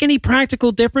that make any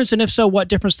practical difference? And if so, what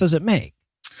difference does it make?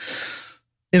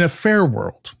 In a fair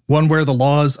world, one where the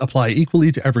laws apply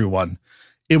equally to everyone,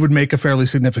 it would make a fairly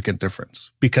significant difference,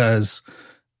 because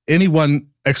anyone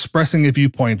expressing a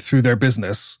viewpoint through their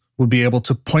business would be able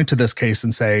to point to this case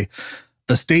and say,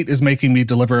 the state is making me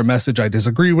deliver a message I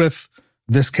disagree with.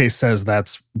 This case says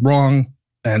that's wrong,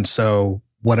 and so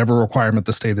whatever requirement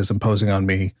the state is imposing on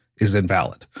me is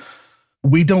invalid.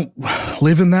 We don't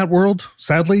live in that world,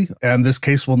 sadly, and this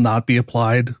case will not be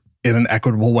applied in an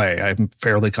equitable way, I'm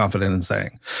fairly confident in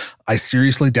saying. I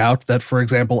seriously doubt that, for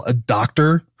example, a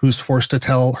doctor who's forced to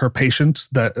tell her patient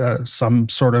that some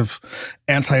sort of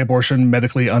anti-abortion,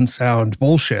 medically unsound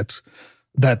bullshit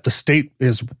that the state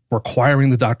is requiring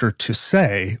the doctor to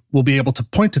say will be able to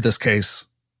point to this case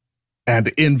and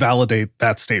invalidate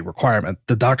that state requirement.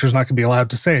 The doctor's not going to be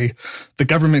allowed to say, the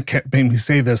government can't make me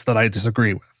say this that I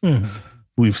disagree with. Mm-hmm.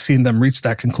 We've seen them reach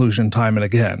that conclusion time and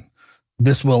again.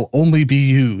 This will only be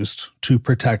used to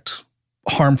protect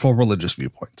harmful religious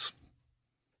viewpoints.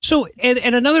 So,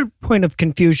 and another point of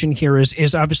confusion here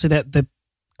is obviously that the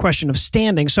question of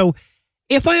standing. So,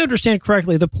 if I understand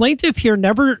correctly, the plaintiff here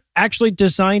never actually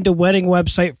designed a wedding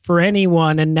website for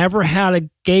anyone and never had a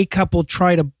gay couple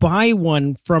try to buy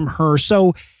one from her.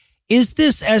 So, is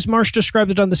this, as Marsh described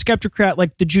it on the Skepticrat,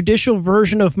 like the judicial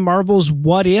version of Marvel's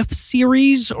What If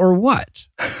series, or what?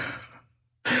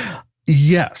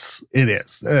 Yes, it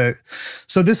is.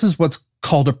 So this is what's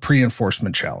called a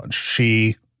pre-enforcement challenge.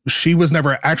 She was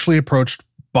never actually approached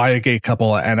by a gay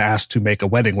couple and asked to make a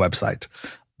wedding website,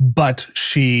 but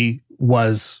she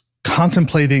was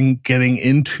contemplating getting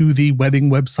into the wedding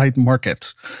website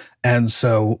market. And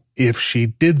so if she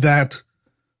did that,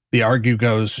 the argue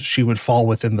goes she would fall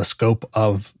within the scope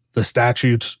of the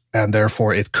statute, and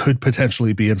therefore it could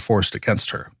potentially be enforced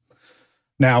against her.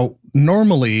 Now,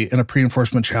 normally in a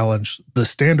pre-enforcement challenge, the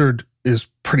standard is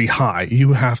pretty high.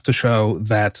 You have to show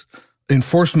that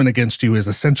enforcement against you is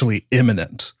essentially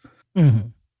imminent. Mm-hmm.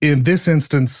 In this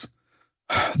instance,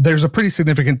 there's a pretty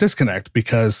significant disconnect,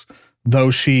 because though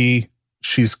she's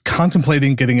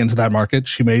contemplating getting into that market,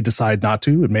 she may decide not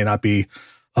to. It may not be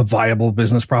a viable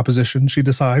business proposition, she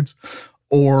decides.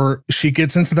 Or she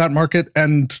gets into that market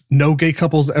and no gay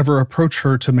couples ever approach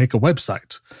her to make a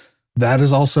website. That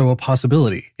is also a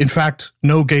possibility. In fact,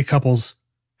 no gay couples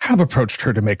have approached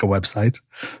her to make a website,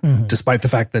 despite the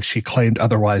fact that she claimed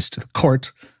otherwise to the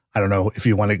court. I don't know if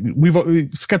you want to,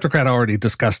 Skepticrat already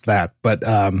discussed that, but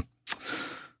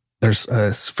there's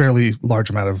a fairly large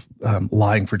amount of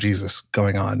lying for Jesus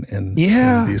going on in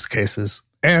these cases.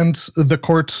 And the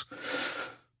court,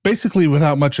 basically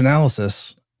without much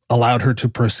analysis, allowed her to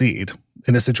proceed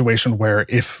in a situation where,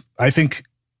 I think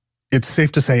it's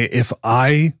safe to say, if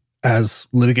I, as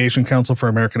litigation counsel for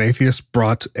American Atheists,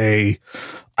 brought a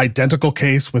identical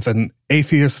case with an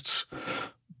atheist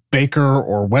baker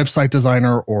or website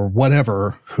designer or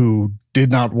whatever who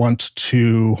did not want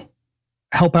to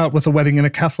help out with a wedding in a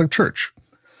Catholic church.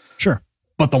 Sure.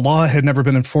 But the law had never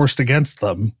been enforced against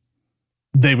them,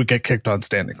 they would get kicked on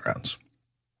standing grounds.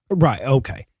 Right.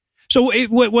 Okay. So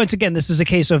once again, this is a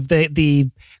case of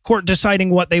the court deciding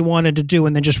what they wanted to do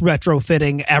and then just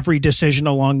retrofitting every decision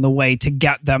along the way to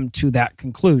get them to that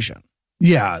conclusion.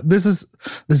 Yeah, this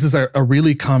is a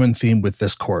really common theme with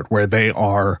this court, where they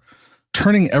are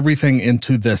turning everything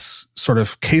into this sort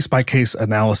of case-by-case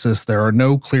analysis. There are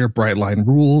no clear bright line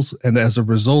rules, and as a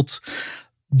result,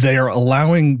 they are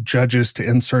allowing judges to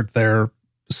insert their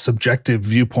subjective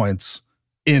viewpoints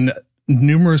in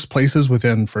numerous places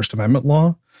within First Amendment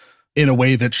law in a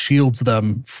way that shields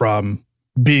them from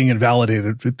being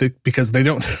invalidated, because they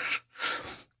don't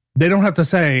have to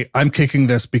say, I'm kicking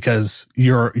this because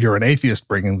you're an atheist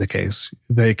bringing the case.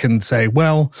 They can say,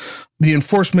 well, the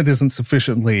enforcement isn't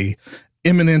sufficiently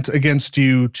imminent against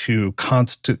you to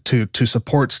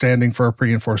support standing for a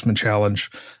pre-enforcement challenge,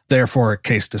 therefore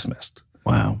case dismissed.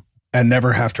 Wow. And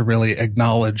never have to really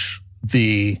acknowledge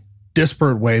the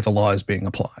disparate way the law is being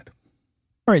applied.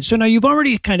 All right. So now you've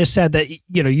already kind of said that,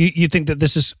 you think that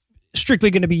this is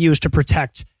strictly going to be used to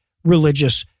protect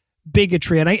religious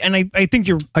bigotry. And I think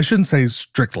I shouldn't say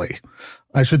strictly.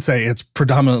 I should say it's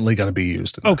predominantly going to be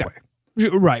used in that way.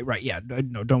 Right. Yeah.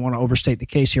 No, don't want to overstate the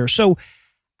case here. So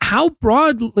how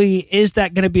broadly is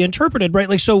that going to be interpreted, right?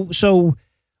 Like, so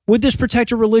would this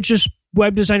protect a religious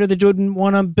web designer that didn't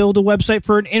want to build a website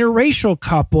for an interracial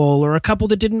couple, or a couple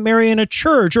that didn't marry in a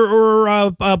church, or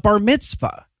a bar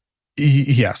mitzvah?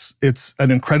 Yes, it's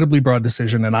an incredibly broad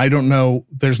decision. And I don't know,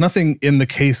 there's nothing in the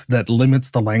case that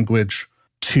limits the language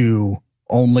to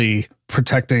only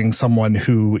protecting someone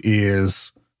who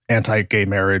is anti-gay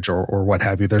marriage or what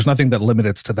have you. There's nothing that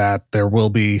limits to that. There will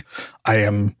be, I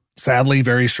am sadly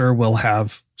very sure we'll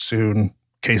have soon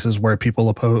cases where people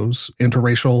oppose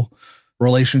interracial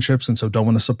relationships and so don't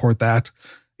want to support that.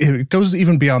 It goes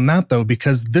even beyond that, though,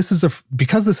 because this is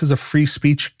a free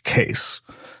speech case.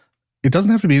 It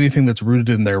doesn't have to be anything that's rooted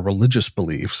in their religious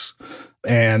beliefs,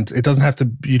 and you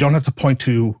don't have to point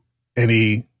to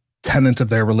any tenet of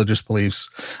their religious beliefs.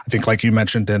 I think, like you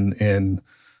mentioned in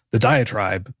the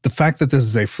diatribe, the fact that this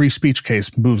is a free speech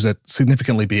case moves it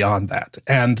significantly beyond that,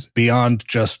 and beyond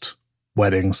just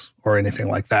weddings or anything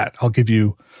like that. I'll give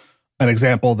you an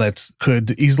example that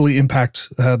could easily impact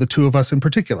the two of us in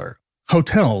particular.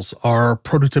 Hotels are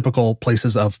prototypical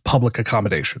places of public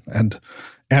accommodation, and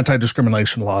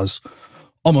anti-discrimination laws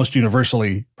almost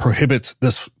universally prohibit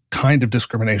this kind of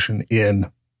discrimination in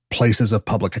places of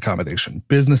public accommodation,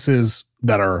 businesses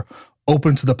that are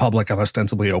open to the public and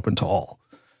ostensibly open to all.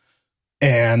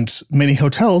 And many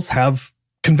hotels have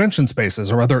convention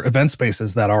spaces or other event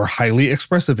spaces that are highly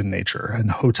expressive in nature,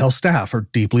 and hotel staff are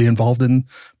deeply involved in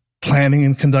planning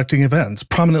and conducting events,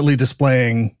 prominently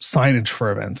displaying signage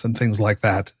for events and things like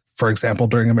that. For example,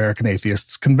 during American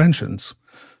Atheists conventions.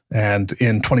 And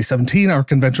in 2017, our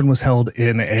convention was held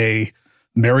in a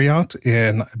Marriott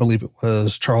in, I believe it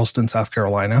was Charleston, South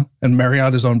Carolina. And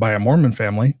Marriott is owned by a Mormon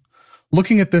family.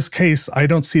 Looking at this case, I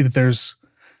don't see that there's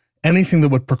anything that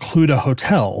would preclude a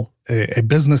hotel, a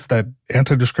business that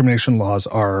anti-discrimination laws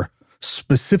are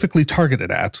specifically targeted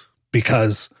at,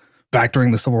 because back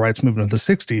during the civil rights movement of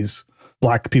the 60s,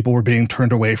 Black people were being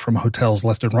turned away from hotels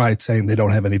left and right, saying they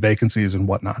don't have any vacancies and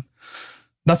whatnot.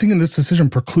 Nothing in this decision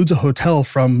precludes a hotel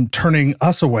from turning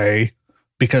us away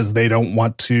because they don't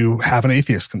want to have an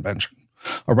atheist convention.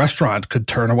 A restaurant could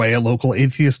turn away a local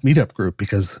atheist meetup group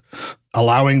because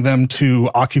allowing them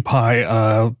to occupy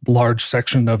a large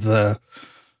section of the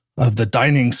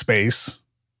dining space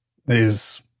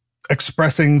is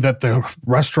expressing that the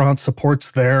restaurant supports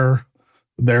their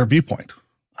viewpoint.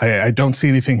 I don't see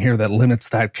anything here that limits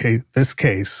this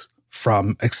case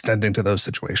from extending to those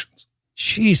situations.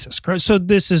 Jesus Christ. So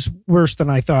this is worse than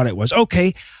I thought it was.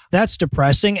 Okay, that's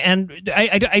depressing. And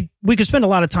we could spend a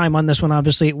lot of time on this one.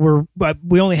 Obviously,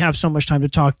 we only have so much time to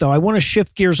talk, though. I want to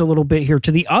shift gears a little bit here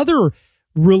to the other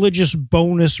religious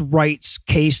bonus rights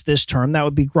case this term. That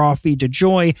would be Groff v.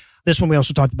 DeJoy. This one we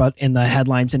also talked about in the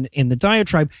headlines and in the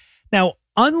diatribe. Now,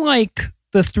 unlike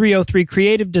the 303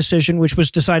 creative decision, which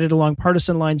was decided along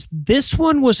partisan lines, this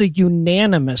one was a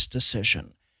unanimous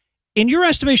decision. In your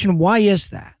estimation, why is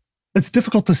that? It's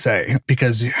difficult to say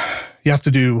because you have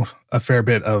to do a fair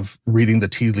bit of reading the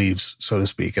tea leaves, so to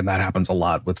speak, and that happens a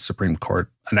lot with Supreme Court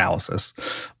analysis.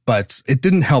 But it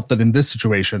didn't help that in this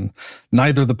situation,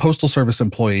 neither the Postal Service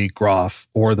employee, Groff,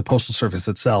 or the Postal Service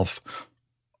itself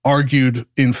argued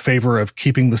in favor of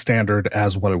keeping the standard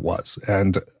as what it was.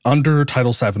 And under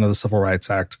Title VII of the Civil Rights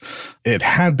Act, it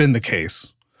had been the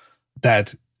case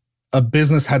that a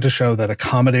business had to show that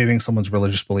accommodating someone's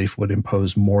religious belief would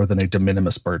impose more than a de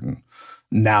minimis burden.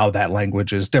 Now that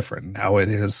language is different. Now it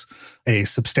is a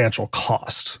substantial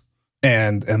cost.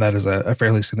 And that is a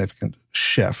fairly significant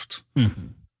shift. Mm-hmm.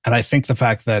 And I think the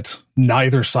fact that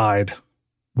neither side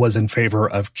was in favor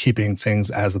of keeping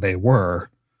things as they were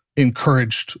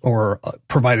encouraged or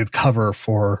provided cover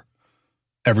for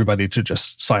everybody to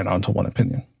just sign on to one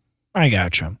opinion. I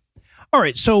gotcha. All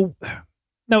right. So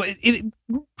now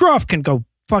Groff can go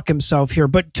fuck himself here,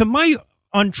 but to my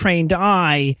untrained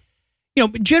eye,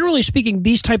 generally speaking,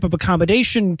 these type of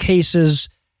accommodation cases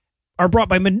are brought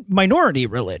by minority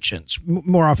religions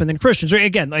more often than Christians.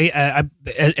 Again,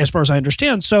 as far as I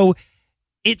understand. So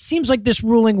it seems like this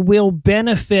ruling will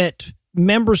benefit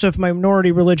members of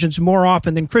minority religions more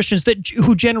often than Christians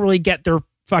who generally get their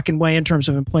fucking way in terms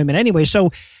of employment anyway.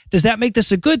 So does that make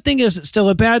this a good thing? Is it still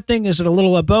a bad thing? Is it a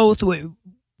little of both?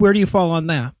 Where do you fall on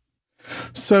that?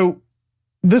 So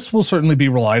this will certainly be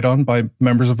relied on by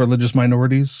members of religious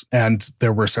minorities. And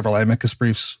there were several amicus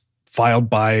briefs filed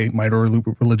by minority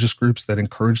religious groups that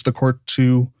encouraged the court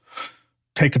to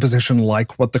take a position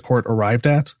like what the court arrived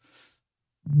at.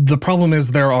 The problem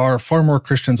is there are far more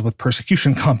Christians with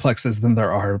persecution complexes than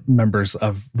there are members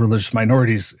of religious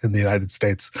minorities in the United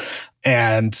States.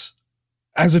 And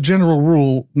as a general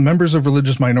rule, members of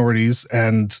religious minorities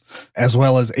and as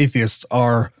well as atheists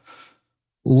are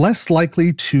less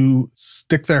likely to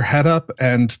stick their head up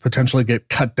and potentially get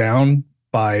cut down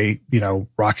by,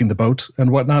 rocking the boat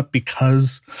and whatnot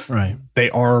because they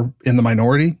are in the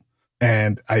minority.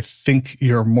 And I think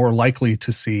you're more likely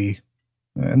to see,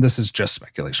 and this is just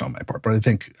speculation on my part, but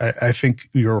I think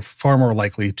you're far more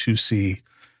likely to see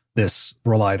this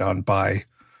relied on by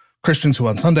Christians who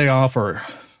on Sunday off,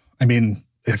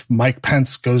 if Mike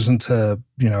Pence goes into,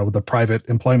 the private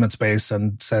employment space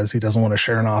and says he doesn't want to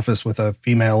share an office with a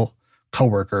female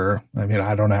coworker,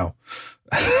 I don't know.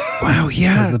 Wow,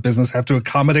 yeah. Does the business have to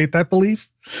accommodate that belief?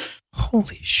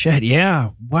 Holy shit,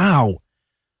 yeah. Wow.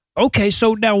 Okay,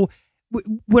 so now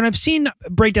when I've seen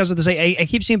breakdowns of this, I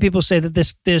keep seeing people say that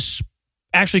this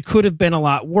actually could have been a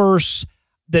lot worse,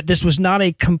 that this was not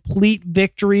a complete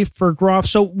victory for Groff.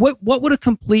 So what would a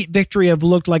complete victory have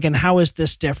looked like, and how is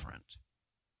this different?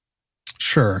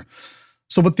 Sure.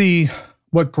 So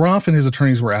what Groff and his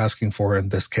attorneys were asking for in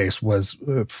this case was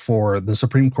for the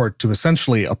Supreme Court to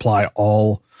essentially apply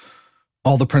all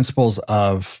the principles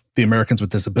of the Americans with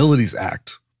Disabilities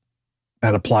Act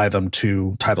and apply them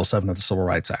to Title VII of the Civil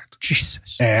Rights Act.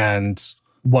 Jesus. And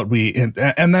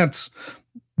that's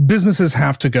businesses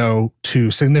have to go to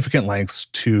significant lengths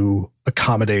to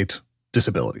accommodate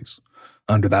disabilities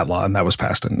under that law, and that was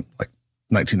passed in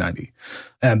 1990.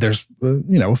 And there's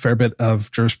a fair bit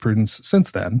of jurisprudence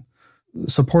since then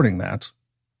supporting that.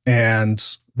 And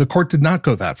the court did not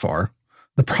go that far.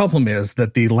 The problem is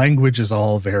that the language is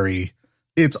all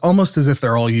it's almost as if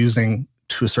they're all using,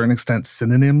 to a certain extent,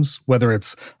 synonyms, whether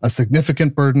it's a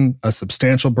significant burden, a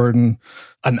substantial burden,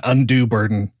 an undue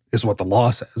burden is what the law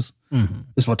says,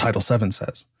 is what Title VII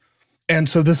says. And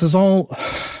so this is all,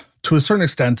 to a certain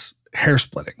extent, hair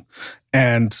splitting.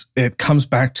 And it comes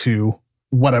back to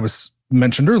what I was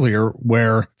mentioned earlier,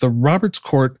 where the Roberts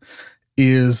Court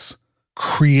is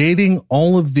creating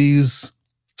all of these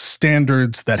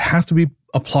standards that have to be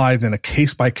applied in a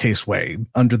case-by-case way.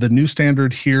 Under the new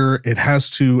standard here, it has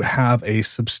to have a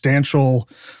substantial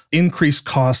increased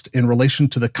cost in relation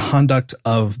to the conduct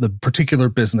of the particular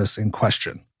business in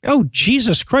question. Oh,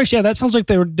 Jesus Christ. Yeah, that sounds like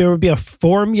there would be a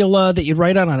formula that you'd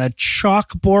write out on a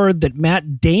chalkboard that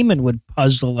Matt Damon would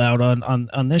puzzle out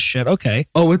on this shit. Okay.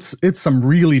 Oh, it's some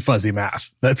really fuzzy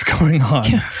math that's going on.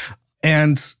 Yeah.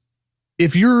 And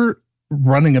if you're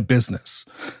running a business,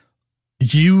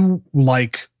 you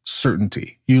like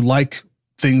certainty. You like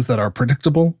things that are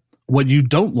predictable. What you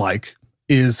don't like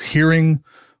is hearing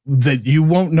that you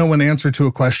won't know an answer to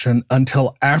a question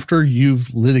until after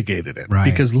you've litigated it,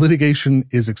 because litigation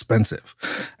is expensive.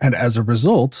 And as a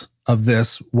result of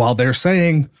this, while they're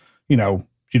saying, you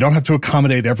don't have to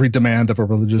accommodate every demand of a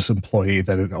religious employee,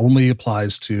 that it only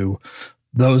applies to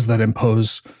those that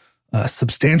impose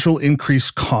substantial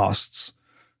increased costs,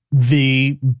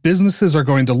 the businesses are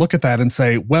going to look at that and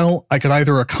say, well, I could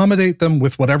either accommodate them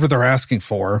with whatever they're asking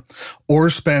for or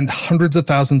spend hundreds of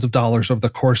thousands of dollars over the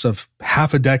course of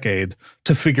half a decade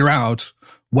to figure out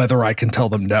whether I can tell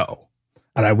them no.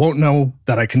 And I won't know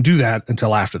that I can do that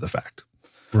until after the fact.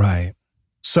 Right.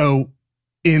 So,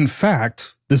 in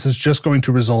fact, this is just going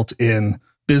to result in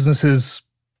businesses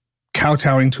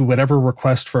kowtowing to whatever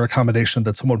request for accommodation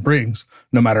that someone brings,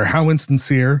 no matter how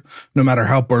insincere, no matter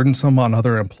how burdensome on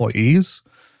other employees.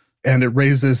 And it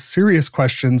raises serious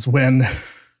questions when,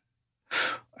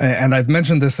 And I've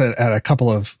mentioned this at a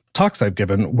couple of talks I've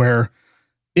given, where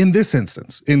in this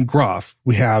instance, in Groff,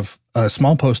 we have a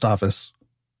small post office.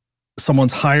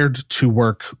 Someone's hired to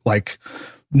work like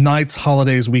nights,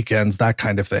 holidays, weekends, that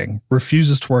kind of thing,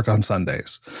 refuses to work on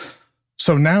Sundays.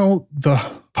 So now the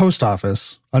post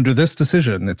office, under this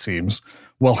decision, it seems,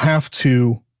 will have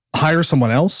to hire someone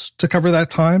else to cover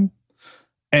that time.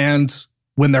 And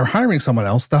when they're hiring someone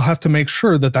else, they'll have to make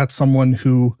sure that that's someone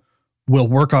who will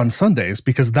work on Sundays,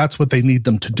 because that's what they need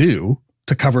them to do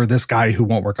to cover this guy who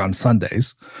won't work on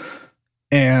Sundays.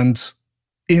 And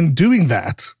in doing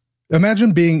that,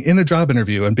 imagine being in a job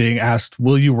interview and being asked,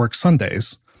 will you work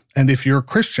Sundays? And if you're a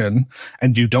Christian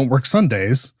and you don't work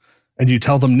Sundays and you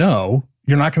tell them no,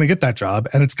 you're not going to get that job,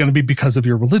 and it's going to be because of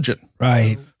your religion.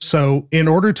 Right. So in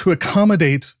order to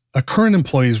accommodate a current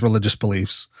employee's religious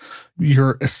beliefs,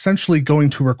 you're essentially going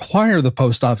to require the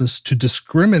post office to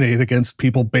discriminate against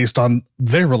people based on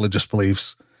their religious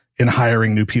beliefs in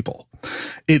hiring new people.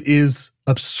 It is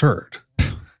absurd.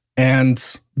 And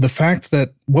the fact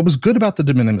that what was good about the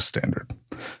de minimis standard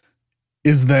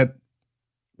is that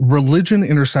religion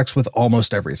intersects with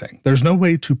almost everything. There's no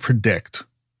way to predict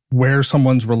where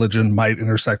someone's religion might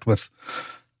intersect with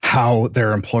how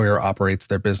their employer operates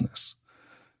their business.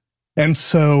 And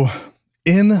so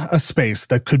in a space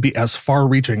that could be as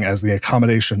far-reaching as the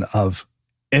accommodation of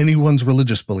anyone's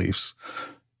religious beliefs,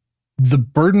 the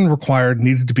burden required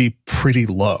needed to be pretty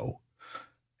low.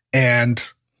 And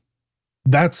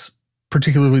that's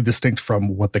particularly distinct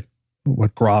from what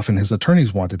Groff and his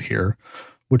attorneys wanted here,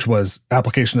 which was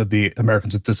application of the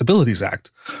Americans with Disabilities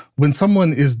Act. When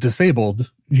someone is disabled,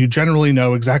 you generally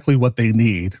know exactly what they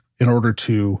need in order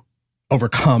to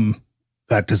overcome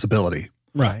that disability.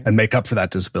 Right. And make up for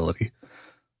that disability.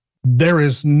 There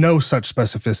is no such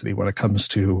specificity when it comes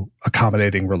to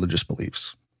accommodating religious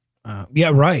beliefs.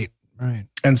 Yeah, right.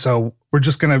 And so we're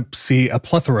just going to see a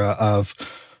plethora of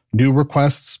new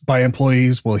requests by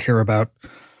employees. We'll hear about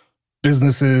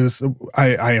businesses.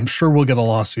 I am sure we'll get a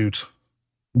lawsuit.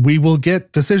 We will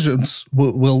get decisions.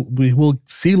 We will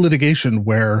see litigation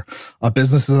where a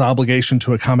business's obligation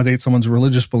to accommodate someone's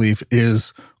religious belief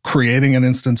is creating an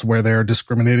instance where they're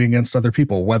discriminating against other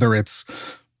people, whether it's,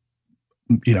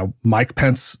 Mike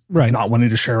Pence not wanting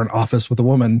to share an office with a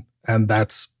woman, and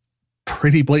that's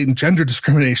pretty blatant gender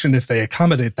discrimination if they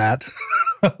accommodate that,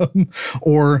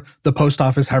 or the post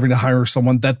office having to hire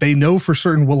someone that they know for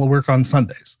certain will work on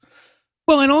Sundays.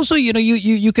 Well, and also,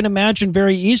 you can imagine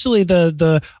very easily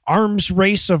the arms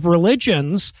race of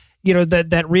religions,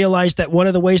 that realize that one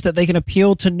of the ways that they can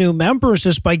appeal to new members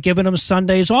is by giving them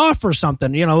Sundays off or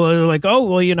something, like, oh,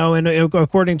 well, and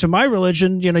according to my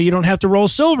religion, you don't have to roll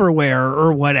silverware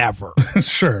or whatever.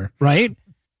 Sure. Right?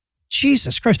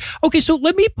 Jesus Christ. Okay, so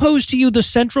let me pose to you the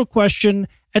central question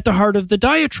at the heart of the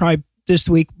diatribe this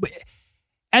week.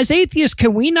 As atheists,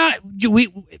 can we not, do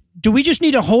we just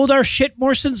need to hold our shit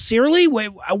more sincerely?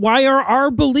 Why are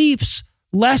our beliefs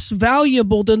less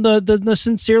valuable than the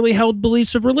sincerely held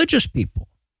beliefs of religious people?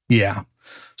 Yeah.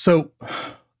 So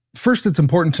first, it's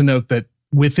important to note that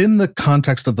within the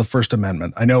context of the First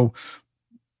Amendment, I know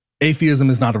atheism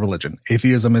is not a religion.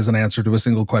 Atheism is an answer to a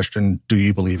single question: do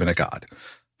you believe in a God?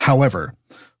 However,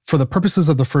 for the purposes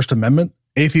of the First Amendment,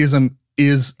 atheism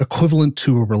is equivalent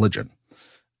to a religion.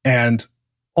 And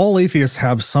all atheists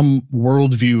have some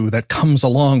worldview that comes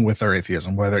along with their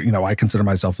atheism, whether, I consider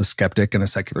myself a skeptic and a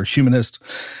secular humanist.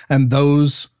 And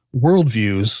those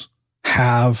worldviews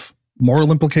have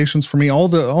moral implications for me, all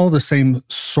the same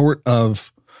sort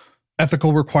of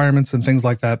ethical requirements and things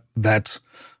like that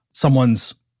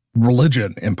someone's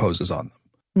religion imposes on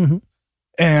them. Mm-hmm.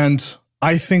 And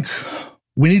I think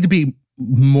we need to be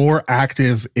more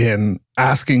active in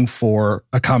asking for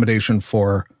accommodation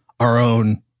for our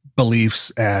own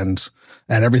beliefs and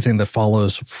everything that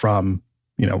follows from,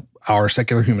 our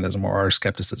secular humanism or our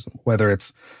skepticism, whether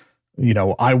it's,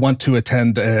 I want to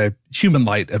attend a human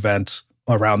light event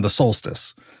around the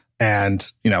solstice.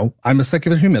 And, I'm a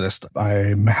secular humanist.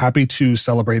 I'm happy to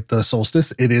celebrate the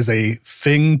solstice. It is a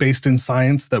thing based in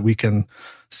science that we can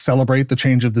celebrate the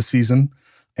change of the season.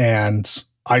 And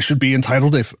I should be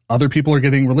entitled, if other people are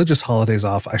getting religious holidays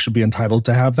off, I should be entitled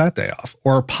to have that day off,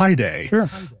 or Pi Day. Sure.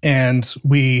 And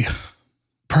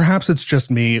perhaps it's just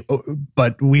me,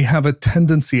 but we have a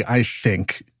tendency, I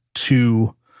think,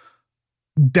 to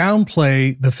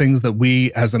downplay the things that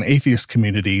we as an atheist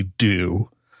community do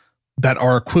that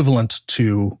are equivalent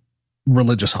to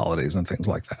religious holidays and things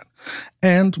like that.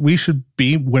 And we should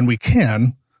be, when we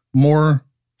can, more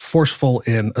forceful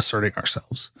in asserting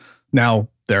ourselves. Now,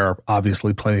 there are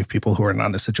obviously plenty of people who are not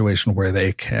in a situation where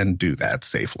they can do that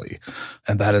safely.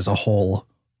 And that is a whole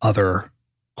other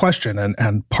question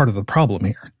and part of the problem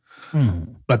here.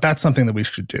 But that's something that we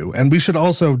should do. And we should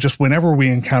also, just whenever we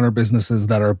encounter businesses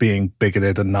that are being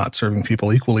bigoted and not serving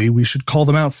people equally, we should call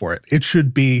them out for it. It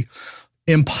should be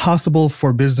impossible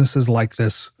for businesses like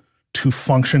this to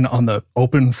function on the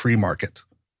open free market.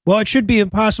 Well, it should be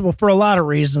impossible for a lot of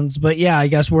reasons, but yeah, I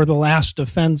guess we're the last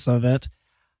defense of it.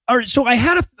 All right, so I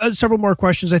had several more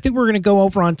questions. I think we're going to go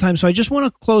over on time, so I just want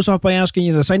to close off by asking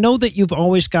you this. I know that you've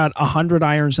always got 100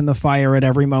 irons in the fire at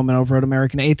every moment over at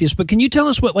American Atheist, but can you tell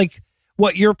us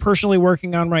what you're personally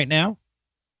working on right now?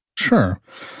 Sure.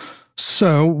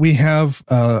 So we have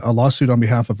a lawsuit on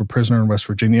behalf of a prisoner in West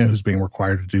Virginia who's being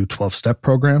required to do 12-step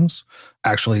programs,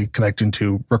 actually connecting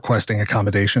to requesting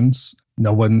accommodations.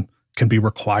 No one can be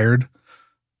required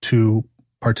to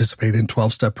participate in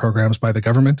 12-step programs by the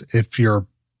government. If your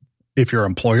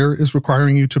employer is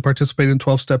requiring you to participate in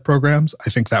 12-step programs, I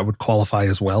think that would qualify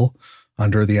as well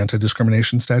under the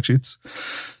anti-discrimination statutes.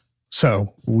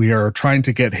 So we are trying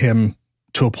to get him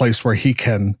to a place where he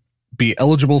can be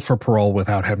eligible for parole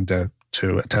without having to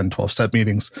attend 12-step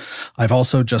meetings. I've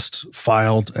also just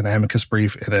filed an amicus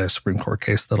brief in a Supreme Court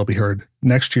case that'll be heard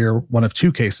next year, one of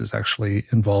two cases actually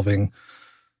involving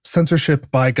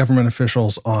censorship by government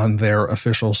officials on their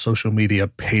official social media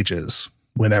pages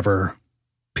whenever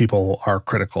people are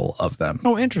critical of them.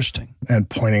 Oh, interesting. And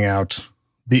pointing out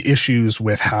the issues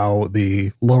with how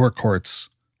the lower courts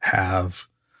have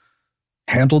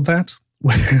handled that.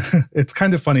 It's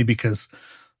kind of funny because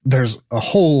there's a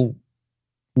whole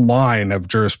line of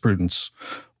jurisprudence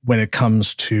when it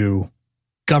comes to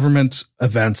government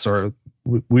events, or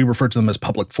we refer to them as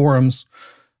public forums,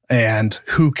 and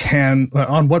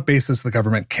on what basis the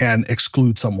government can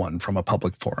exclude someone from a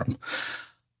public forum.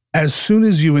 As soon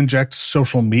as you inject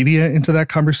social media into that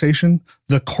conversation,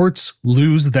 the courts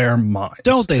lose their minds.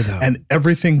 Don't they, though? And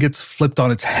everything gets flipped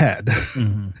on its head,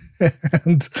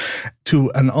 and to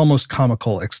an almost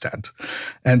comical extent.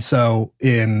 And so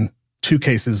in two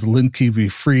cases, Linkey v.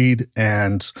 Freed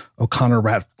and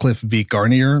O'Connor-Ratcliffe v.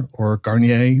 Garnier, or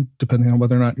Garnier, depending on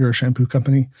whether or not you're a shampoo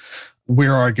company,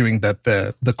 we're arguing that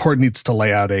the court needs to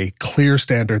lay out a clear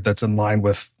standard that's in line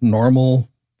with normal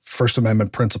First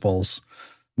Amendment principles,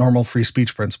 normal free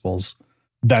speech principles,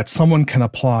 that someone can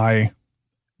apply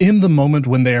in the moment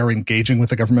when they are engaging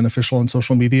with a government official on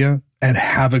social media and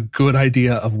have a good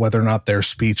idea of whether or not their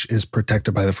speech is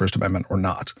protected by the First Amendment or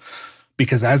not.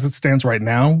 Because as it stands right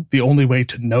now, the only way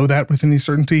to know that with any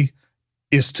certainty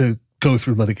is to go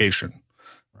through litigation.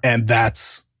 And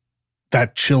that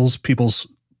chills people's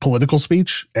political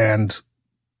speech and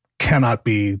cannot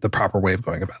be the proper way of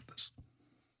going about this.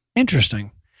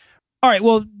 Interesting. All right.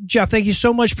 Well, Geoff, thank you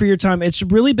so much for your time. It's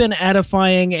really been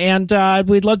edifying, and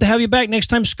we'd love to have you back next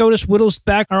time SCOTUS whittles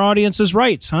back our audience's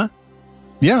rights, huh?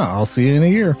 Yeah, I'll see you in a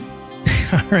year.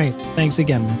 All right. Thanks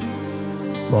again.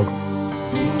 Welcome.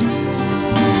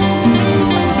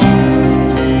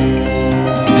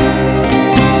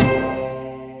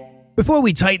 Before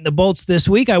we tighten the bolts this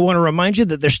week, I want to remind you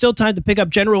that there's still time to pick up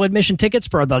general admission tickets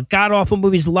for the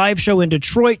GodAwfulMovies live show in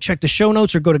Detroit. Check the show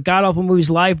notes or go to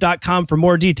GodAwfulMoviesLive.com for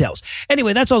more details.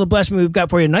 Anyway, that's all the blasphemy we've got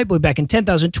for you tonight. We'll be back in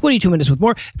 10,022 minutes with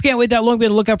more. If you can't wait that long, be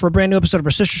on the lookout for a brand new episode of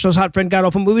our sister show's Hot Friend God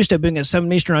Awful Movies, debuting at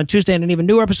 7 Eastern on Tuesday, and an even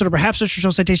newer episode of our half-sister show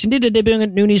Citation Needed, debuting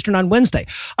at noon Eastern on Wednesday.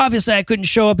 Obviously, I couldn't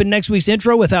show up in next week's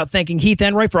intro without thanking Heath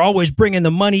Enright for always bringing the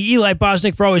money, Eli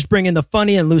Bosnick for always bringing the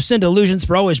funny, and Lucinda Lugeons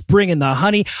for always bringing the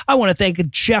honey. I want to thank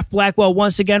Geoff Blackwell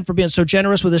once again for being so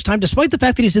generous with his time, despite the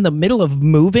fact that he's in the middle of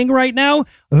moving right now.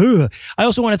 I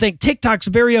also want to thank TikTok's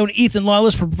very own Ethan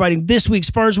Lawless for providing this week's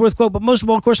Farnsworth quote, but most of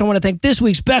all, of course, I want to thank this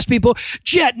week's best people: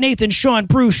 Jet, Nathan, Sean,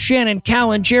 Bruce, Shannon,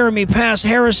 Callan, Jeremy, Pass,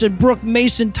 Harrison, Brooke,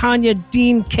 Mason, Tanya,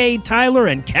 Dean, Kay, Tyler,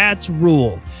 and Cats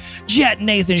Rule. Jet,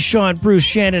 Nathan, Sean, Bruce,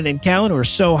 Shannon, and Callan, who are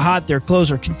so hot their clothes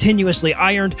are continuously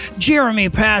ironed. Jeremy,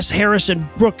 Pass, Harrison,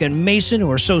 Brooke, and Mason, who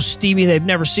are so steamy they've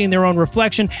never seen their own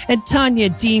reflection. And Tanya,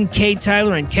 Dean, Kay,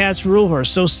 Tyler, and Cats Rule, who are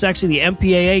so sexy the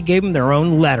MPAA gave them their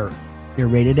own letter. They're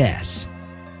rated S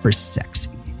for sexy.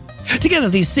 Together,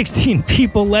 these 16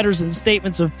 people, letters, and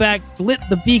statements of fact lit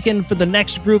the beacon for the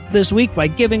next group this week by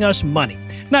giving us money.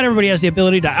 Not everybody has the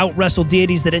ability to out-wrestle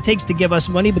deities that it takes to give us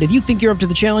money, but if you think you're up to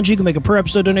the challenge, you can make a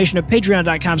per-episode donation at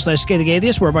patreon.com/Scathing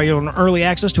Atheist, whereby you'll earn early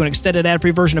access to an extended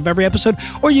ad-free version of every episode,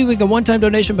 or you can make a one-time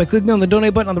donation by clicking on the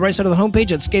donate button on the right side of the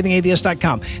homepage at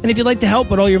ScathingAtheist.com. And if you'd like to help,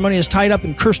 but all your money is tied up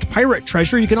in cursed pirate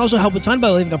treasure, you can also help a ton by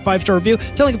leaving a 5-star review,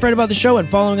 telling a friend about the show, and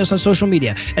following us on social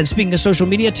media. And speaking of social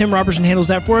media, Tim Robertson handles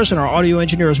that for us, and our audio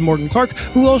engineer is Morgan Clark,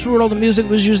 who also wrote all the music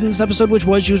that was used in this episode, which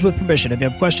was used with permission. If you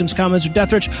have questions, comments, or death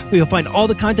threats, you'll find all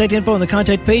the contact info on the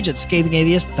contact page at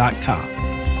ScathingAtheist.com.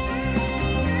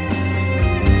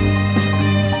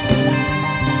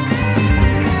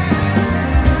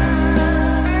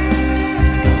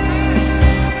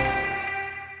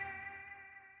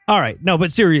 All right. No,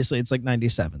 but seriously, it's like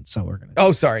 97. So we're going to.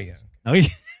 Oh, sorry. Yeah. Oh, yeah.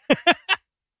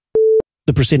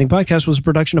 The preceding podcast was a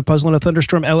production of Puzzle and a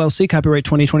Thunderstorm LLC, copyright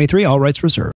 2023, all rights reserved.